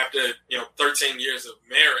 After, 13 years of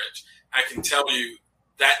marriage, I can tell you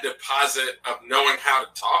that deposit of knowing how to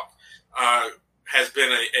talk has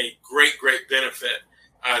been a great benefit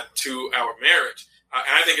to our marriage. And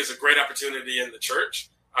I think it's a great opportunity in the church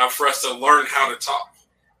for us to learn how to talk.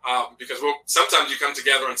 Because sometimes you come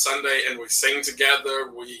together on Sunday and we sing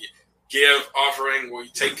together, we give offering, we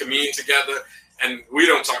take communion together, and we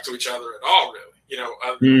don't talk to each other at all, really.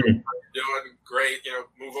 Doing great,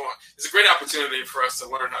 move on. It's a great opportunity for us to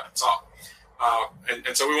learn how to talk.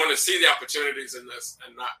 And so we want to see the opportunities in this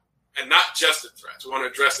and not just the threats. We want to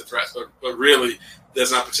address the threats, but really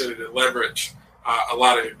there's an opportunity to leverage a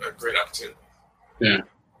lot of great opportunity. Yeah.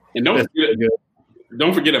 And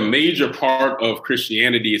don't forget a major part of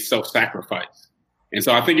Christianity is self-sacrifice. And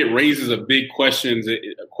so I think it raises a big question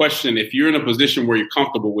if you're in a position where you're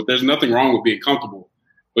comfortable with, there's nothing wrong with being comfortable,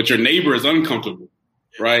 but your neighbor is uncomfortable,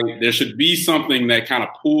 right? There should be something that kind of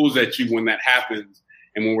pulls at you when that happens.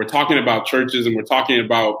 And when we're talking about churches and we're talking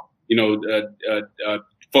about,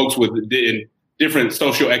 folks in different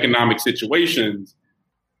socioeconomic situations,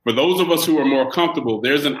 for those of us who are more comfortable,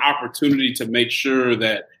 there's an opportunity to make sure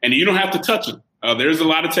that, and you don't have to touch them. There's a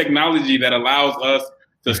lot of technology that allows us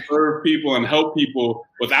to serve people and help people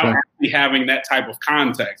without actually having that type of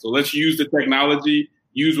contact. So let's use the technology,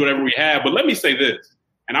 use whatever we have. But let me say this,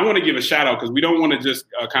 and I want to give a shout out because we don't want to just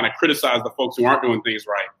kind of criticize the folks who aren't doing things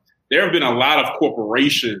right. There have been a lot of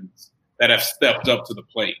corporations that have stepped up to the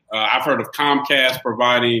plate. I've heard of Comcast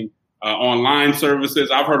providing online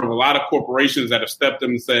services. I've heard of a lot of corporations that have stepped up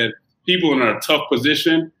and said, people in a tough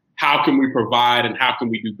position, how can we provide and how can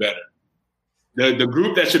we do better? The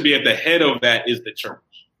group that should be at the head of that is the church,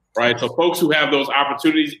 right? So folks who have those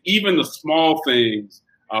opportunities, even the small things,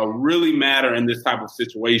 really matter in this type of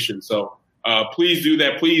situation. So please do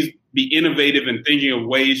that. Please be innovative in thinking of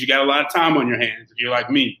ways. You got a lot of time on your hands if you're like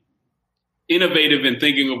me. Innovative in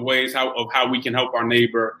thinking of ways of how we can help our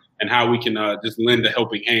neighbor and how we can just lend a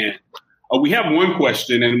helping hand. We have one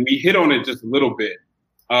question, and we hit on it just a little bit.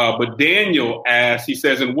 But Daniel asks, he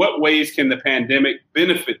says, in what ways can the pandemic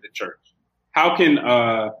benefit the church? How can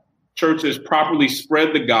churches properly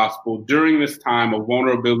spread the gospel during this time of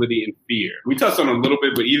vulnerability and fear? We touched on it a little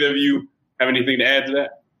bit, but either of you have anything to add to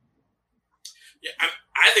that? Yeah,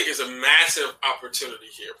 I think it's a massive opportunity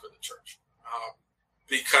here for the church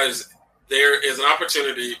because there is an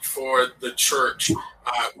opportunity for the church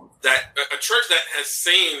that has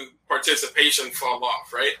seen participation fall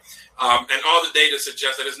off, right? And all the data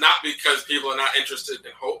suggests that it's not because people are not interested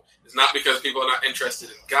in hope. It's not because people are not interested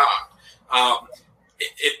in God.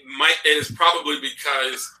 It is probably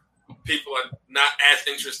because people are not as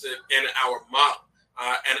interested in our model.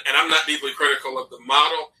 And I'm not deeply critical of the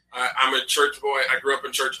model. I'm a church boy. I grew up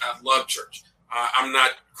in church. I love church. I'm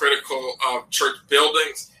not critical of church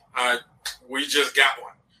buildings. We just got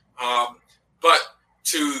one. But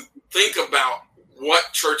to think about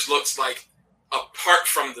what church looks like apart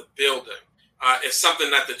from the building is something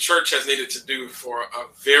that the church has needed to do for a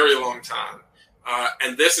very long time.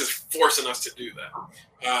 And this is forcing us to do that.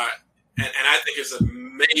 And I think it's a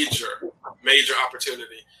major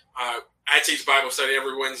opportunity. I teach Bible study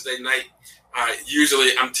every Wednesday night. Usually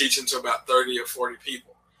I'm teaching to about 30 or 40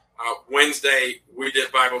 people. Wednesday, we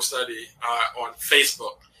did Bible study on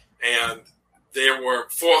Facebook, and there were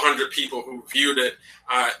 400 people who viewed it.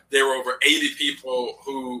 There were over 80 people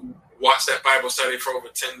who watched that Bible study for over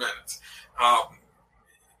 10 minutes.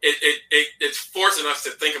 It's forcing us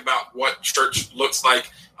to think about what church looks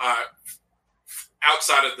like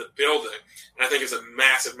outside of the building. And I think it's a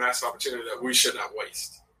massive opportunity that we should not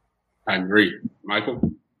waste. I agree.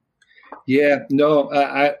 Michael? Yeah, no,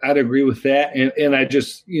 I'd agree with that. And I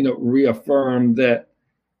just, reaffirm that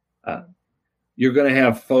you're going to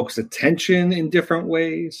have folks' attention in different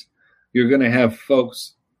ways. You're going to have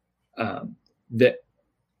folks that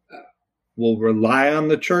will rely on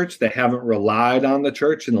the church that haven't relied on the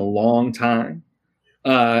church in a long time.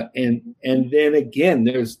 And then again,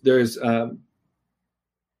 there's our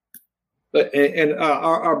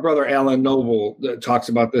brother Alan Noble talks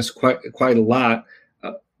about this quite a lot.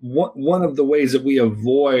 One of the ways that we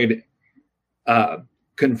avoid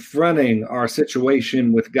confronting our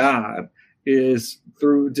situation with God is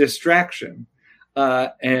through distraction.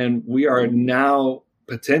 And we are now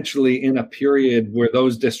potentially in a period where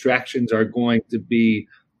those distractions are going to be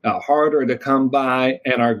harder to come by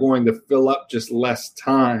and are going to fill up just less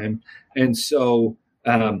time. And so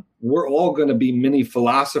we're all going to be mini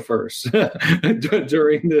philosophers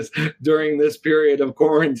during this period of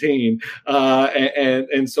quarantine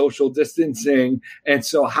and social distancing. And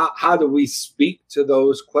so how do we speak to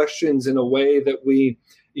those questions in a way that we,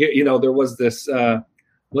 there was this, so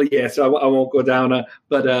I won't go down,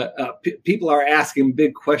 but people are asking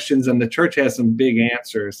big questions and the church has some big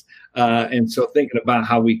answers. And so thinking about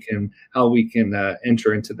how we can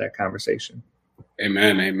enter into that conversation.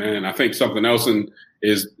 Amen. I think something else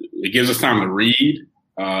is it gives us time to read,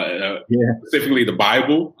 specifically the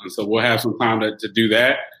Bible. And so we'll have some time to do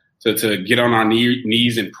that, to get on our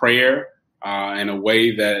knees in prayer in a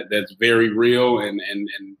way that's very real and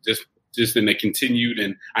just in a continued.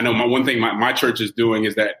 And I know one thing my church is doing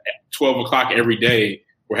is that at 12 o'clock every day,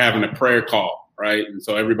 we're having a prayer call, right? And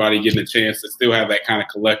so everybody getting a chance to still have that kind of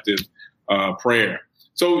collective prayer.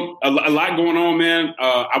 So a lot going on, man.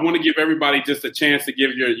 I want to give everybody just a chance to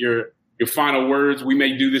give your final words. We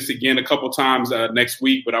may do this again a couple times next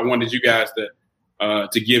week, but I wanted you guys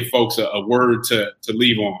to give folks a word to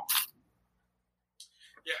leave on.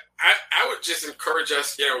 Yeah, I would just encourage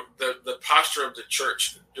us, the posture of the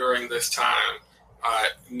church during this time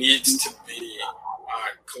needs to be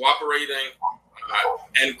cooperating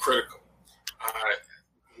and critical.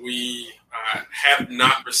 We have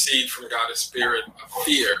not received from God a spirit of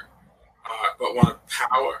fear, but one of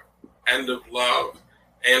power and of love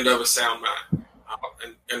and of a sound mind.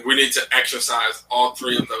 And we need to exercise all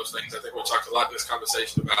three of those things. I think we'll talk a lot in this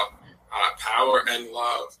conversation about power and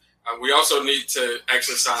love. We also need to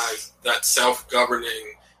exercise that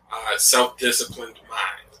self-governing, self-disciplined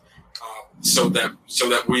mind, so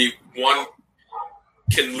that we, one,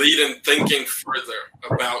 can lead in thinking further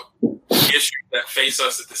about issues that face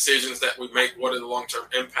us, the decisions that we make, what are the long-term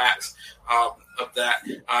impacts of that,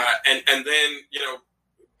 and then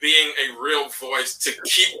being a real voice to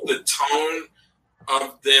keep the tone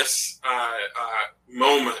of this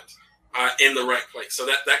moment in the right place. So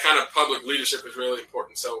that kind of public leadership is really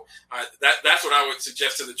important. So that's what I would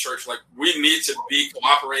suggest to the church. Like, we need to be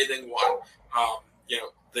cooperating.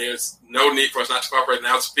 There's no need for us not to cooperate and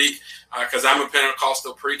outspeak, because I'm a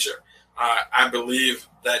Pentecostal preacher. I believe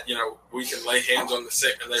that, we can lay hands on the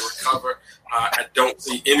sick and they recover. I don't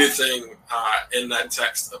see anything in that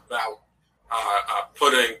text about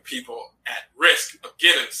putting people at risk of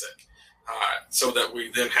getting sick, so that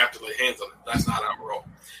we then have to lay hands on them. That's not our role.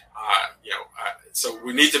 So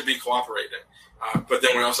we need to be cooperating, but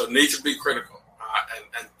then we also need to be critical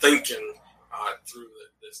and thinking through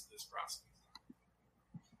this process.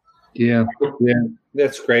 Yeah,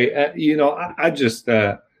 that's great. I just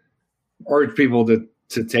urge people to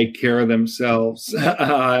take care of themselves,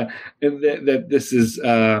 and that this is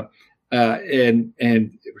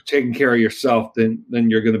and taking care of yourself, then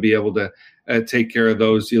you're going to be able to take care of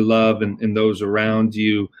those you love and those around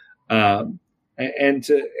you, and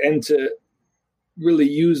to really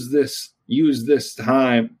use this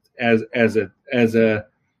time as a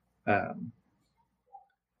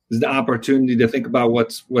the opportunity to think about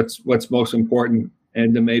what's most important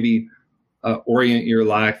and to maybe orient your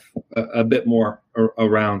life a bit more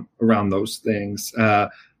around those things.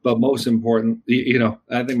 But most important,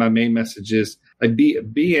 I think my main message is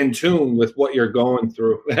be in tune with what you're going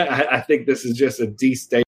through. I think this is just a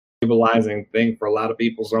destabilizing thing for a lot of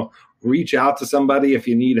people. So reach out to somebody if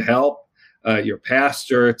you need help, your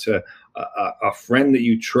pastor, to a friend that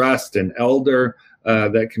you trust, an elder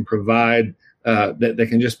that can provide, that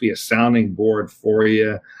can just be a sounding board for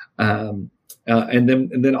you. And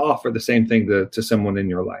then offer the same thing to someone in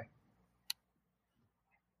your life.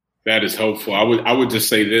 That is hopeful. I would just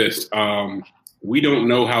say this. We don't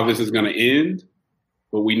know how this is going to end,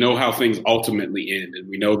 but we know how things ultimately end. And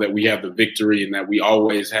we know that we have the victory and that we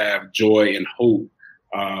always have joy and hope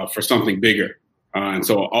for something bigger. And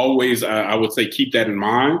so always, I would say, keep that in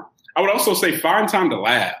mind. I would also say find time to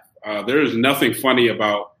laugh. There is nothing funny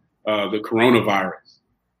about the coronavirus,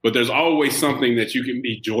 but there's always something that you can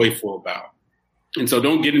be joyful about. And so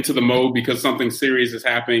don't get into the mode because something serious is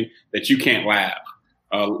happening that you can't laugh.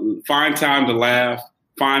 Find time to laugh,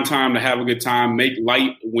 find time to have a good time, make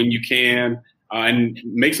light when you can, and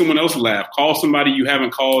make someone else laugh. Call somebody you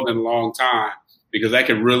haven't called in a long time, because that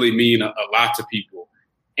can really mean a lot to people.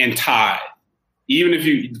 And tithe.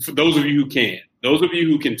 Even for those of you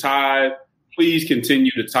who can tithe, please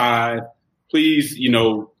continue to tithe. Please,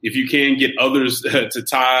 if you can, get others to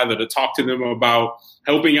tithe or to talk to them about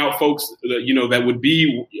helping out folks, that would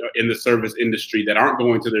be in the service industry that aren't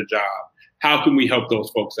going to their job. How can we help those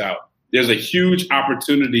folks out? There's a huge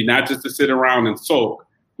opportunity, not just to sit around and sulk,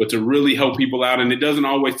 but to really help people out. And it doesn't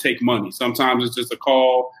always take money. Sometimes it's just a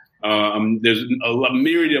call. There's a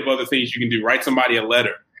myriad of other things you can do. Write somebody a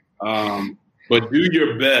letter. But do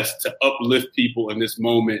your best to uplift people in this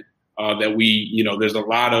moment that there's a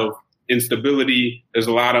lot of instability. There's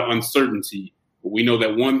a lot of uncertainty. But we know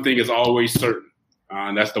that one thing is always certain.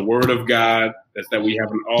 And that's the word of God. That's that we have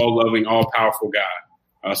an all-loving, all-powerful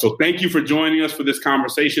God. So thank you for joining us for this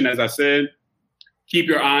conversation. As I said, keep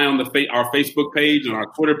your eye on our Facebook page and our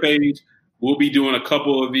Twitter page. We'll be doing a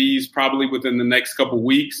couple of these probably within the next couple of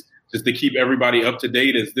weeks, just to keep everybody up to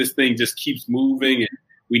date as this thing just keeps moving and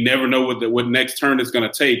we never know what next turn is going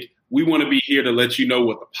to take. We want to be here to let you know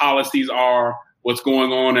what the policies are, what's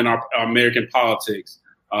going on in our American politics.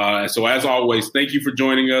 So as always, thank you for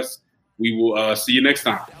joining us. We will see you next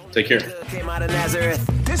time. Take care.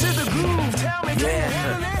 This is the groove. Tell me,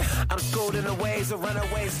 I'm schooled in the ways of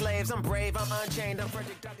runaway slaves. I'm brave, I'm unchained, I'm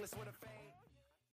Frederick Douglass with a fame.